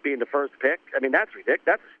Embiid being the first pick. I mean, that's ridiculous.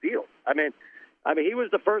 That's a steal. I mean, he was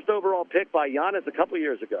the first overall pick by Giannis a couple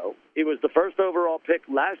years ago. He was the first overall pick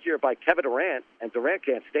last year by Kevin Durant, and Durant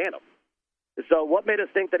can't stand him. So what made us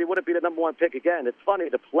think that he wouldn't be the number one pick again? It's funny.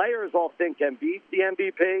 The players all think Embiid's the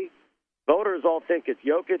MVP. Voters all think it's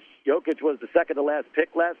Jokic. Jokic was the second-to-last pick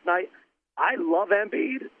last night. I love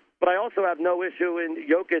Embiid, but I also have no issue in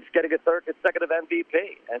Jokic getting a third consecutive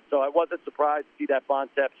MVP. And so I wasn't surprised to see that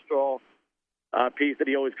Bontemps Straw piece that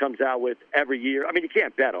he always comes out with every year. I mean, you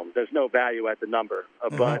can't bet him. There's no value at the number.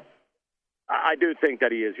 But I do think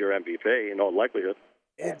that he is your MVP in all likelihood.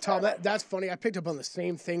 And Tom, that's funny. I picked up on the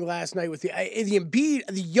same thing last night with the Embiid.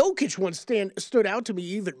 The Jokic one stood out to me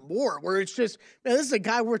even more, where it's just, man, this is a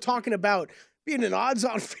guy we're talking about being an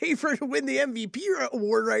odds-on favorite to win the MVP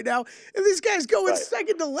award right now, and this guy's going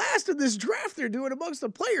second to last in this draft they're doing amongst the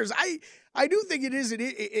players. I do think it is an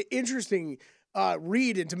interesting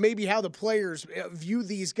read into maybe how the players view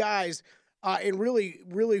these guys and really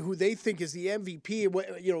who they think is the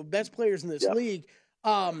MVP, best players in this league.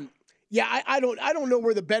 Yeah, I don't know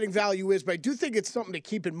where the betting value is, but I do think it's something to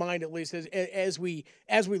keep in mind, at least as we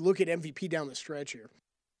look at MVP down the stretch here.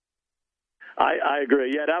 I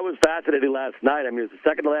agree. Yeah, that was fascinating last night. I mean, it was the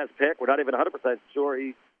second to last pick. We're not even 100% sure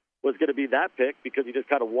he was going to be that pick because he just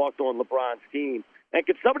kind of walked on LeBron's team. And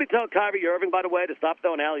could somebody tell Kyrie Irving, by the way, to stop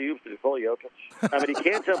throwing alley-oops to Nikola Jokic? I mean, he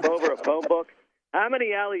can't jump over a phone book. How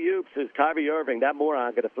many alley-oops is Kyrie Irving, that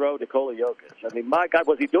moron, going to throw Nikola Jokic? I mean, my God,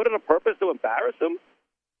 was he doing it on purpose to embarrass him?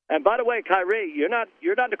 And by the way, Kyrie, you're not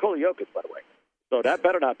Nikola Jokic, by the way. So that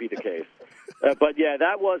better not be the case. But yeah,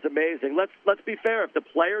 that was amazing. Let's be fair. If the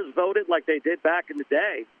players voted like they did back in the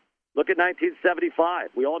day, look at 1975.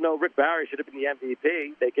 We all know Rick Barry should have been the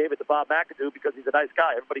MVP. They gave it to Bob McAdoo because he's a nice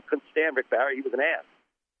guy. Everybody couldn't stand Rick Barry. He was an ass.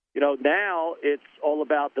 Now it's all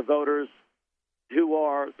about the voters who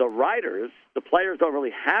are the writers. The players don't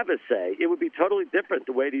really have a say. It would be totally different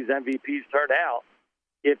the way these MVPs turn out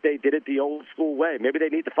if they did it the old school way. Maybe they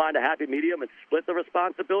need to find a happy medium and split the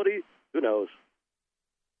responsibility. Who knows?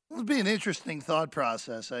 It would be an interesting thought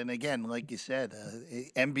process. And again, like you said,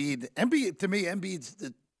 Embiid, to me, Embiid's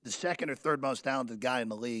the second or third most talented guy in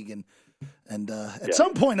the league. And at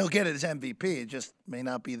some point he'll get his MVP. It just may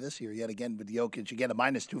not be this year yet again with Jokic. Again, a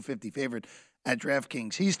minus 250 favorite at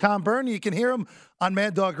DraftKings. He's Tom Byrne. You can hear him on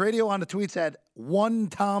Mad Dog Radio on the tweets at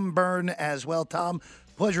 @1TomByrne as well. Tom,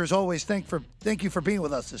 pleasure as always. Thank you for being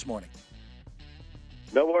with us this morning.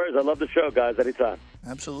 No worries. I love the show, guys. Anytime.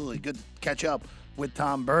 Absolutely. Good to catch up with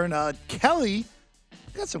Tom Byrne. Kelly,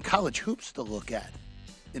 got some college hoops to look at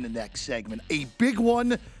in the next segment. A big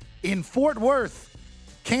one in Fort Worth.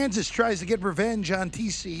 Kansas tries to get revenge on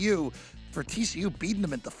TCU for TCU beating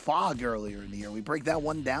them at the Fog earlier in the year. We break that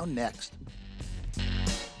one down next.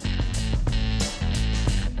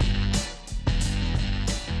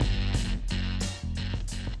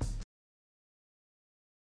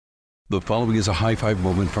 The following is a high five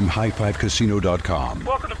moment from highfivecasino.com.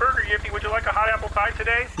 Welcome to Burger Yippee. Would you like a hot apple pie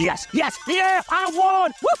today? Yes, yeah, I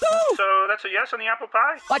won! Woohoo! So that's a yes on the apple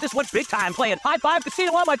pie? I just went big time playing High Five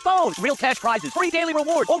Casino on my phone. Real cash prizes, free daily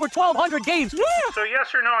rewards, over 1,200 games. Yeah! So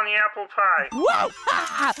yes or no on the apple pie? Whoa!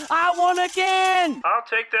 I won again! I'll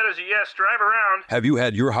take that as a yes. Drive around. Have you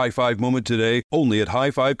had your high five moment today? Only at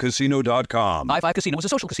highfivecasino.com. High Five Casino is a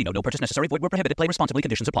social casino. No purchase necessary. Void where prohibited. Play responsibly.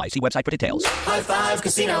 Conditions apply. See website for details. High Five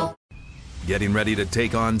Casino. Getting ready to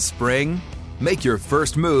take on spring? Make your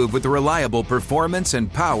first move with the reliable performance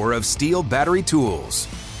and power of Steel battery tools.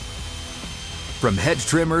 From hedge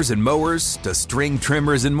trimmers and mowers to string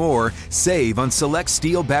trimmers and more, save on select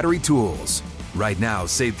Steel battery tools. Right now,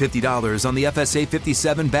 save $50 on the FSA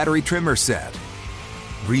 57 battery trimmer set.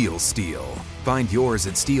 Real Steel. Find yours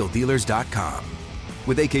at SteelDealers.com.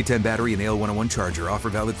 With AK-10 battery and AL101 charger, offer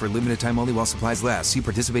valid for limited time only while supplies last. See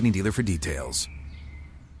participating dealer for details.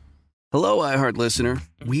 Hello, iHeart listener.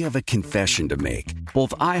 We have a confession to make. Both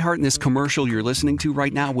iHeart and this commercial you're listening to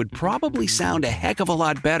right now would probably sound a heck of a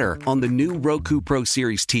lot better on the new Roku Pro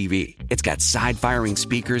Series TV. It's got side-firing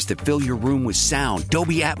speakers that fill your room with sound,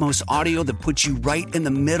 Dolby Atmos audio that puts you right in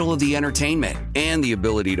the middle of the entertainment, and the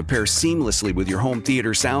ability to pair seamlessly with your home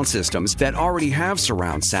theater sound systems that already have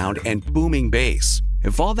surround sound and booming bass.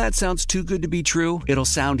 If all that sounds too good to be true, it'll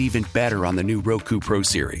sound even better on the new Roku Pro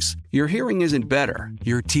Series. Your hearing isn't better,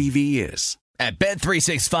 your TV is. At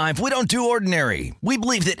Bet365, we don't do ordinary. We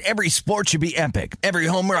believe that every sport should be epic. Every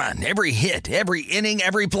home run, every hit, every inning,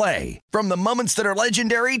 every play. From the moments that are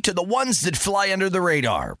legendary to the ones that fly under the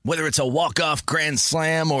radar. Whether it's a walk-off grand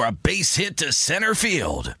slam or a base hit to center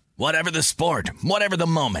field. Whatever the sport, whatever the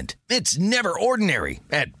moment. It's never ordinary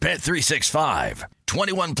at Bet365.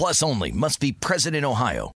 21 plus only. Must be present in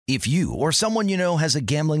Ohio. If you or someone you know has a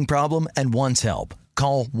gambling problem and wants help,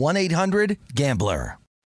 call 1-800-GAMBLER.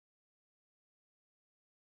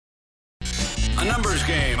 A numbers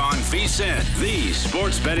game on VSiN, the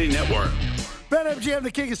Sports Betting Network. BetMGM, the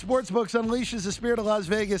king of sportsbooks, unleashes the spirit of Las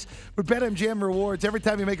Vegas with BetMGM rewards. Every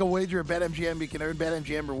time you make a wager at BetMGM, you can earn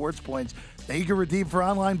BetMGM rewards points that you can redeem for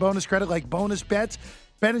online bonus credit like bonus bets,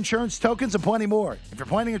 bet insurance tokens, and plenty more. If you're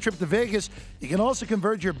planning a trip to Vegas, you can also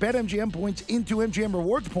convert your BetMGM points into MGM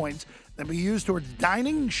rewards points that will be used towards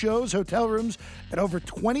dining, shows, hotel rooms, at over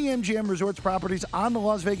 20 MGM Resorts properties on the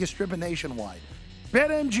Las Vegas Strip and nationwide.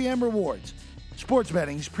 BetMGM rewards. Sports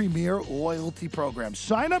betting's premier loyalty program.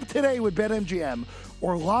 Sign up today with BetMGM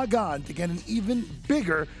or log on to get an even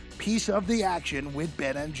bigger piece of the action with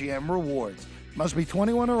BetMGM rewards. Must be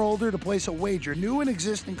 21 or older to place a wager. New and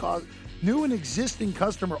existing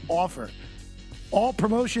customer offer. All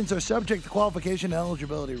promotions are subject to qualification and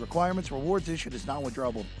eligibility requirements. Rewards issued is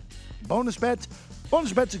non-withdrawable. Bonus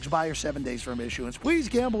bets expire 7 days from issuance. Please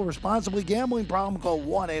gamble responsibly. Gambling problem, call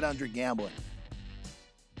 1-800-GAMBLER.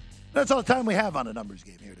 That's all the time we have on a numbers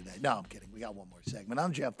game here today. No, I'm kidding. We got one more segment.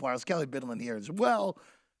 I'm Jeff Parles. Kelly Bidlin here as well.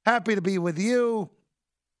 Happy to be with you.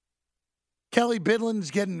 Kelly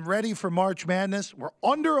Bidlin's getting ready for March Madness. We're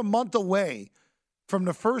under a month away from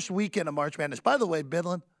the first weekend of March Madness. By the way,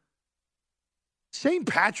 Bidlin, St.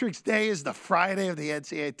 Patrick's Day is the Friday of the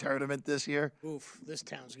NCAA tournament this year. Oof, this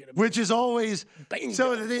town's going to be... Which is always... Bingo.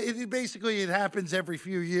 So it happens every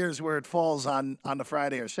few years where it falls on the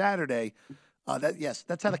Friday or Saturday.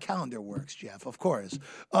 That's how the calendar works, Jeff, of course.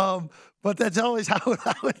 But that's always how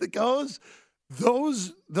it goes.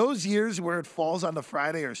 Those years where it falls on the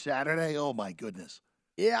Friday or Saturday, oh, my goodness.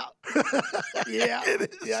 Yeah. Yeah.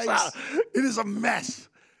 It is a mess.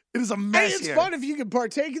 It is a mess. Hey, it's fun if you can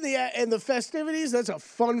partake in the festivities. That's a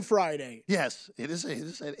fun Friday. Yes, it is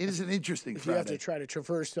an interesting if Friday. You have to try to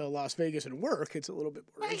traverse to Las Vegas and work, it's a little bit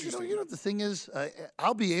more interesting. You know what the thing is?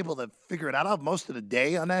 I'll be able to figure it out. I'll have most of the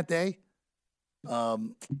day on that day to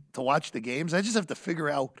watch the games. I just have to figure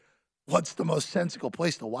out what's the most sensible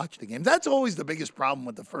place to watch the game. That's always the biggest problem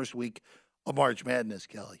with the first week of March Madness,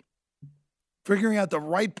 Kelly. Figuring out the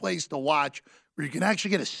right place to watch where you can actually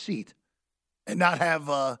get a seat and not have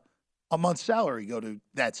a month's salary go to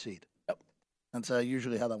that seat. Yep. That's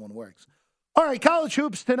usually how that one works. All right, college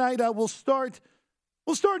hoops tonight. We'll start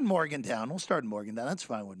in Morgantown. That's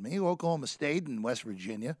fine with me. Oklahoma State and West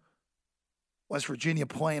Virginia. West Virginia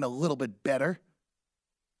playing a little bit better,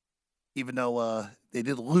 even though they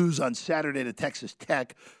did lose on Saturday to Texas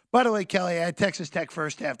Tech. By the way, Kelly, I had Texas Tech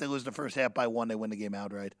first half. They lose the first half by 1. They win the game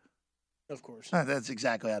outright. Of course. That's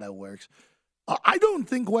exactly how that works. I don't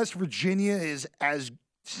think West Virginia is as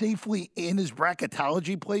safely in as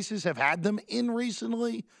bracketology places have had them in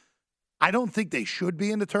recently. I don't think they should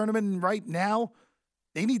be in the tournament right now.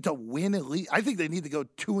 They need to win at least. I think they need to go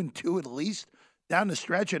 2-2 at least down the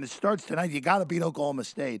stretch, and it starts tonight. You got to beat Oklahoma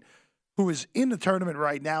State, who is in the tournament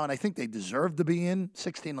right now, and I think they deserve to be in.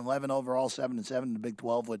 16-11 overall, 7-7 in the Big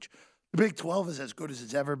 12, which the Big 12 is as good as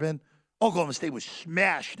it's ever been. Oklahoma State was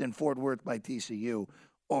smashed in Fort Worth by TCU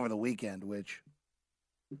over the weekend, which,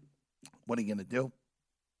 what are you going to do?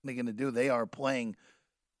 What are you going to do? They're playing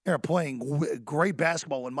great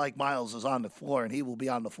basketball when Mike Miles is on the floor, and he will be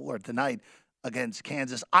on the floor tonight against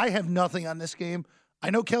Kansas. I have nothing on this game. I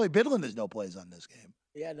know Kelly Bidlin has no plays on this game.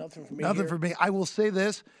 Yeah, nothing for me. Nothing for me. I will say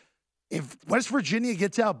this. If West Virginia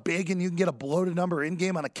gets out big and you can get a bloated number in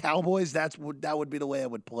game on the Cowboys, that would be the way I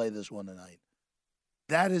would play this one tonight.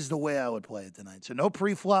 That is the way I would play it tonight. So no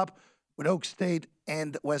pre-flop with Oak State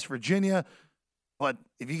and West Virginia. But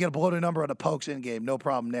if you get a bloated number on the Pokes in game, no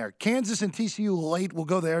problem there. Kansas and TCU late. We'll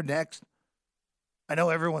go there next. I know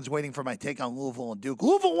everyone's waiting for my take on Louisville and Duke.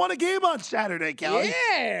 Louisville won a game on Saturday, Kelly.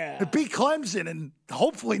 Yeah. It beat Clemson, and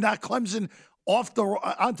hopefully not Clemson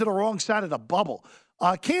onto the wrong side of the bubble.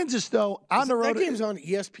 Kansas, though, on the road. That game's on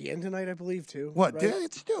ESPN tonight, I believe, too. What? Right?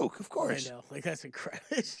 It's Duke, of course. I know. That's incredible.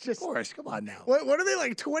 It's just. Of course. Come on now. What are they,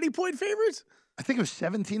 like 20-point favorites? I think it was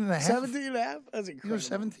 17 and a half. 17 and a half? That's incredible. It was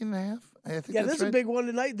 17 and a half. I think that's right. a big one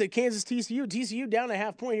tonight. The Kansas TCU. TCU down a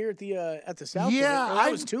half point here at the South. Yeah. I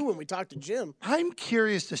was 2 when we talked to Jim. I'm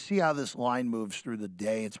curious to see how this line moves through the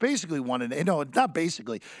day. It's basically 1.5. No, it's not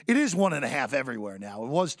basically. It is 1.5 everywhere now. It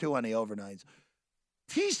was 2 on the overnights.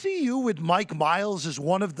 TCU with Mike Miles is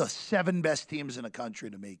one of the 7 best teams in the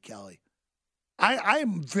country to me, Kelly. I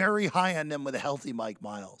am very high on them with a healthy Mike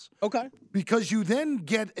Miles. Okay. Because you then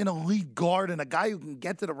get an elite guard and a guy who can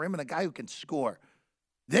get to the rim and a guy who can score.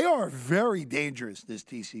 They are very dangerous, this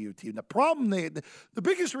TCU team. The problem, the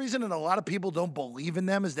biggest reason, and a lot of people don't believe in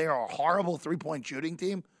them, is they are a horrible three-point shooting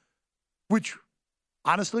team, which,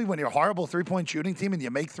 honestly, when you're a horrible three-point shooting team and you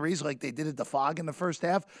make threes like they did at the Fog in the first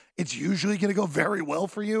half, it's usually going to go very well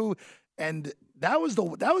for you. And that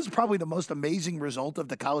was probably the most amazing result of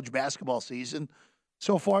the college basketball season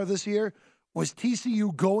so far this year, was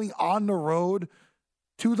TCU going on the road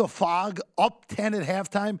to the Fog, up 10 at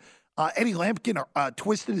halftime. Eddie Lampkin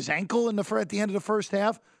twisted his ankle at the end of the first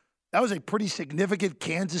half. That was a pretty significant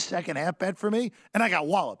Kansas second half bet for me, and I got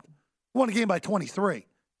walloped. Won a game by 23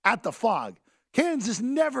 at the Fog. Kansas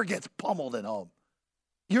never gets pummeled at home.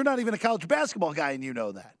 You're not even a college basketball guy, and you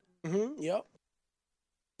know that. Mm-hmm. Yep.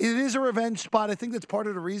 It is a revenge spot. I think that's part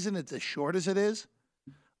of the reason it's as short as it is.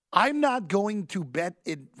 I'm not going to bet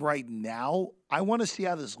it right now. I want to see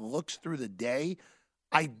how this looks through the day.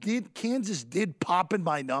 Kansas did pop in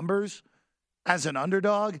my numbers as an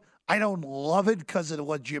underdog. I don't love it because of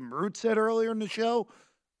what Jim Root said earlier in the show,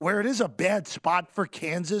 where it is a bad spot for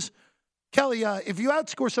Kansas. Kelly, if you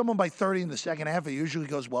outscore someone by 30 in the second half, it usually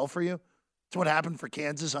goes well for you. That's what happened for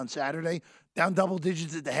Kansas on Saturday. Down double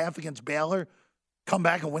digits at the half against Baylor. Come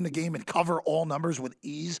back and win the game and cover all numbers with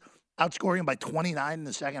ease. Outscoring by 29 in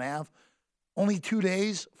the second half. Only 2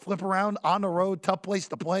 days. Flip around on the road. Tough place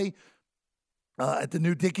to play. At the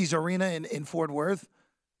new Dickies Arena in Fort Worth.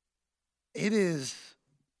 It's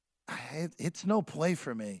no play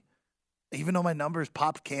for me. Even though my numbers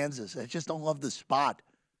popped Kansas. I just don't love the spot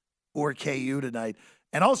for KU tonight.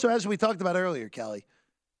 And also, as we talked about earlier, Kelly,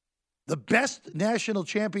 the best national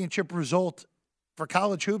championship result for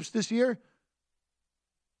college hoops this year,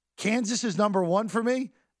 Kansas is number 1 for me.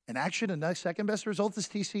 And actually, the second best result is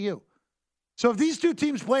TCU. So if these two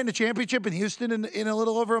teams play in the championship in Houston in a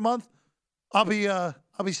little over a month, I'll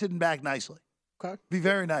be sitting back nicely. Okay. Be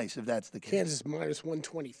very nice if that's the case. Kansas minus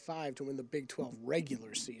 125 to win the Big 12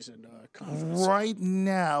 regular season conference. Right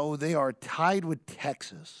now, they are tied with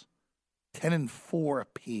Texas, 10-4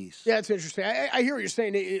 apiece. Yeah, it's interesting. I hear what you're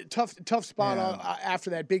saying. Tough spot after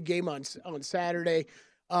that big game on Saturday.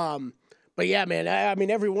 But yeah, man, I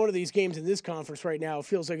mean, every one of these games in this conference right now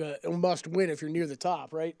feels like a must win if you're near the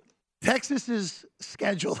top, right? Texas's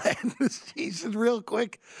schedule end the season real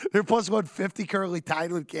quick. They're plus 150 currently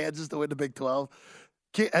tied with Kansas to win the Big 12.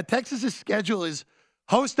 Texas's schedule is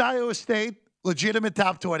host Iowa State, legitimate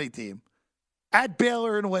top 20 team. At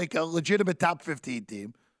Baylor and Waco, legitimate top 15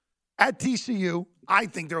 team. At TCU, I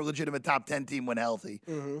think they're a legitimate top 10 team when healthy.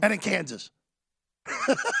 Mm-hmm. And in Kansas.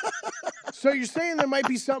 So you're saying there might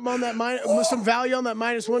be something on that some value on that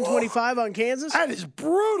minus 125 on Kansas? That is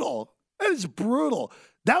brutal.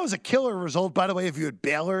 That was a killer result, by the way, if you had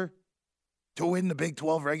Baylor to win the Big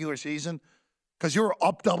 12 regular season, because you were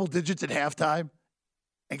up double digits at halftime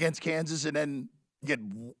against Kansas and then get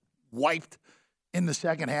wiped in the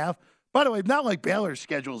second half. By the way, not like Baylor's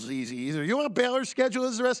schedule is easy either. You know what Baylor's schedule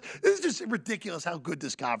is the rest? This is just ridiculous how good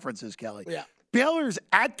this conference is, Kelly. Yeah. Baylor's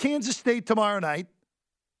at Kansas State tomorrow night.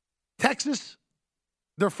 Texas,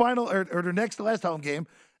 their final or their next to last home game.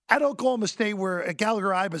 At Oklahoma State, where at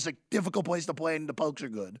Gallagher-Iba is a difficult place to play and the Pokes are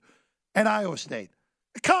good. And Iowa State.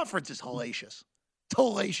 The conference is hellacious. It's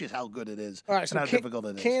hellacious how good it is. All right, so and how difficult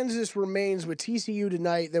it is. Kansas remains with TCU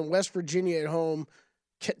tonight, then West Virginia at home,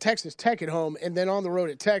 Texas Tech at home, and then on the road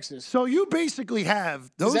at Texas. So you basically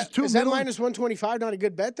have those two. Is that minus 125 not a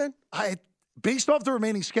good bet then? Based off the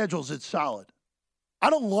remaining schedules, it's solid. I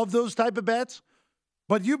don't love those type of bets,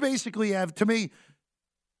 but you basically have, to me,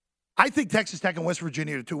 I think Texas Tech and West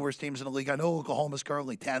Virginia are the two worst teams in the league. I know Oklahoma's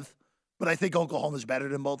currently 10th, but I think Oklahoma's better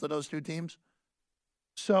than both of those two teams.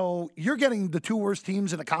 So you're getting the two worst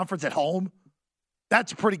teams in the conference at home.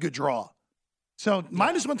 That's a pretty good draw. So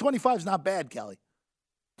minus 125 is not bad, Kelly.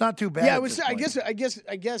 Not too bad. Yeah,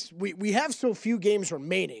 I guess we have so few games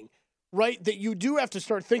remaining, right? That you do have to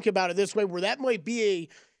start thinking about it this way, where that might be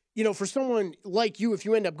for someone like you, if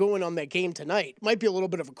you end up going on that game tonight, might be a little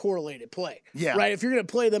bit of a correlated play. Yeah. Right? If you're going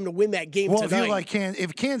to play them to win that game tonight.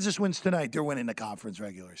 If Kansas wins tonight, they're winning the conference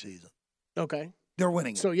regular season. Okay. They're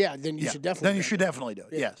winning. So, yeah, then you should definitely. Then you should definitely do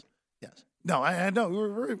it. Yeah. Yes. No, I know.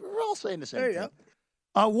 We're all saying the same thing.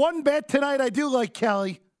 One bet tonight I do like,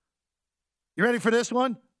 Kelly. You ready for this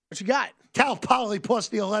one? What you got? Cal Poly plus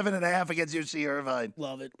the 11.5 against UC Irvine.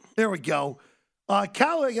 Love it. There we go.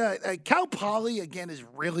 Cal Poly, again, is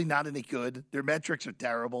really not any good. Their metrics are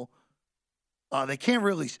terrible. They can't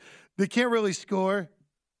really score.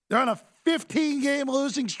 They're on a 15-game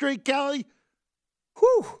losing streak, Kelly.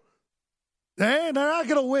 Whew. They're not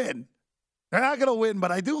going to win. They're not going to win,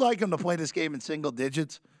 but I do like them to play this game in single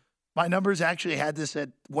digits. My numbers actually had this at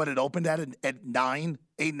what it opened at 9,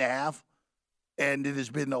 8.5. And it has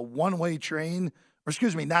been a one-way train, or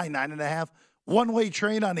excuse me, 9.5. One-way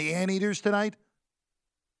train on the Anteaters tonight.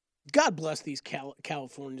 God bless these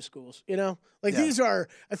California schools, you know? These are,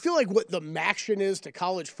 I feel like what the MACtion is to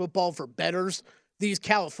college football for bettors, these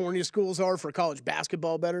California schools are for college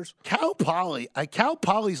basketball bettors. Cal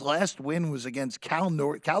Poly's last win was against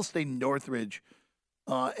Cal State Northridge.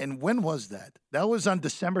 And when was that? That was on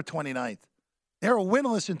December 29th. They were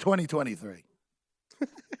winless in 2023.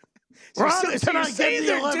 We're on it tonight, getting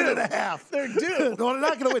the 11.5. They're due. No, they're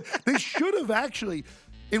not going to win. They should have actually,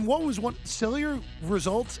 in what was one sillier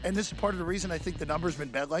results, and this is part of the reason I think the number's been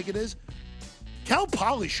bet like it is, Cal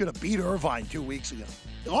Poly should have beat Irvine 2 weeks ago.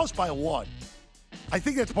 They lost by 1. I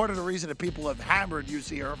think that's part of the reason that people have hammered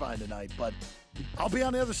UC Irvine tonight. But I'll be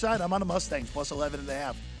on the other side. I'm on the Mustangs, plus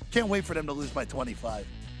 11.5. Can't wait for them to lose by 25.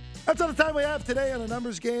 That's all the time we have today on the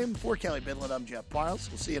numbers game. For Kelly Bidlin, I'm Jeff Parles.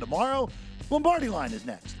 We'll see you tomorrow. Lombardi Line is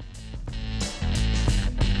next.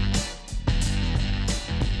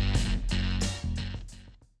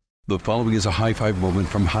 The following is a high-five moment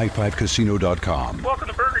from highfivecasino.com. Welcome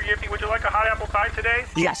to Burger Yippee. Would you like a hot apple pie today?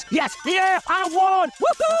 Yes, yeah, I won!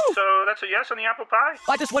 Woohoo! So that's a yes on the apple pie?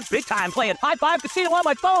 I just went big time playing High Five Casino on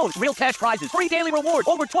my phone. Real cash prizes, free daily rewards,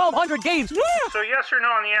 over 1,200 games. Yeah! So yes or no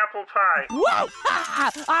on the apple pie? Whoa!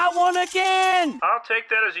 I won again! I'll take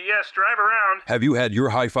that as a yes. Drive around. Have you had your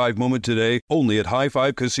high-five moment today? Only at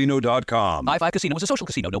highfivecasino.com. High Five Casino is a social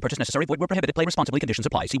casino. No purchase necessary. Void where prohibited. Play responsibly. Conditions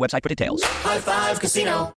apply. See website for details. High Five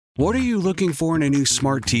Casino. What are you looking for in a new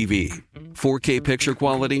smart TV? 4K picture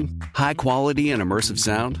quality? High quality and immersive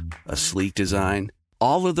sound? A sleek design?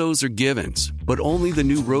 All of those are givens, but only the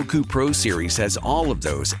new Roku Pro Series has all of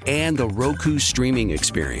those and the Roku streaming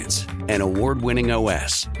experience, an award-winning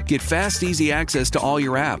OS. Get fast, easy access to all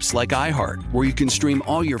your apps like iHeart, where you can stream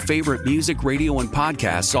all your favorite music, radio, and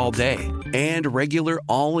podcasts all day, and regular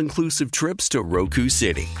all-inclusive trips to Roku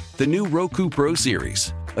City. The new Roku Pro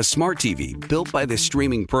Series, a smart TV built by the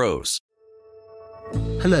streaming pros.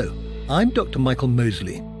 Hello, I'm Dr. Michael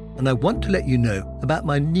Mosley, and I want to let you know about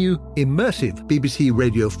my new immersive BBC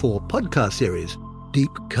Radio 4 podcast series,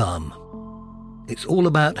 Deep Calm. It's all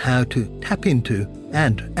about how to tap into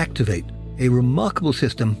and activate a remarkable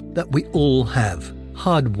system that we all have,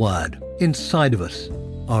 hardwired inside of us,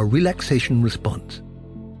 our relaxation response.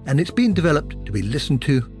 And it's been developed to be listened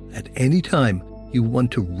to at any time you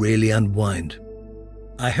want to really unwind.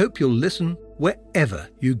 I hope you'll listen wherever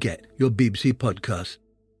you get your BBC podcasts.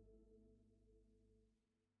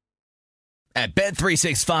 At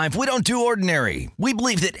Bet365, we don't do ordinary. We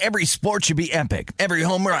believe that every sport should be epic. Every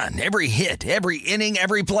home run, every hit, every inning,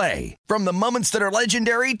 every play. From the moments that are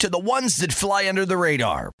legendary to the ones that fly under the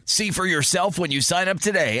radar. See for yourself when you sign up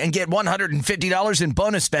today and get $150 in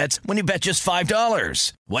bonus bets when you bet just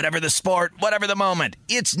 $5. Whatever the sport, whatever the moment,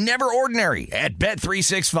 it's never ordinary at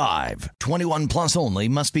Bet365. 21 plus only.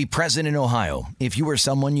 Must be present in Ohio. If you or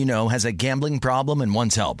someone you know has a gambling problem and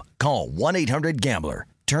wants help, call 1-800-GAMBLER.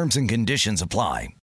 Terms and conditions apply.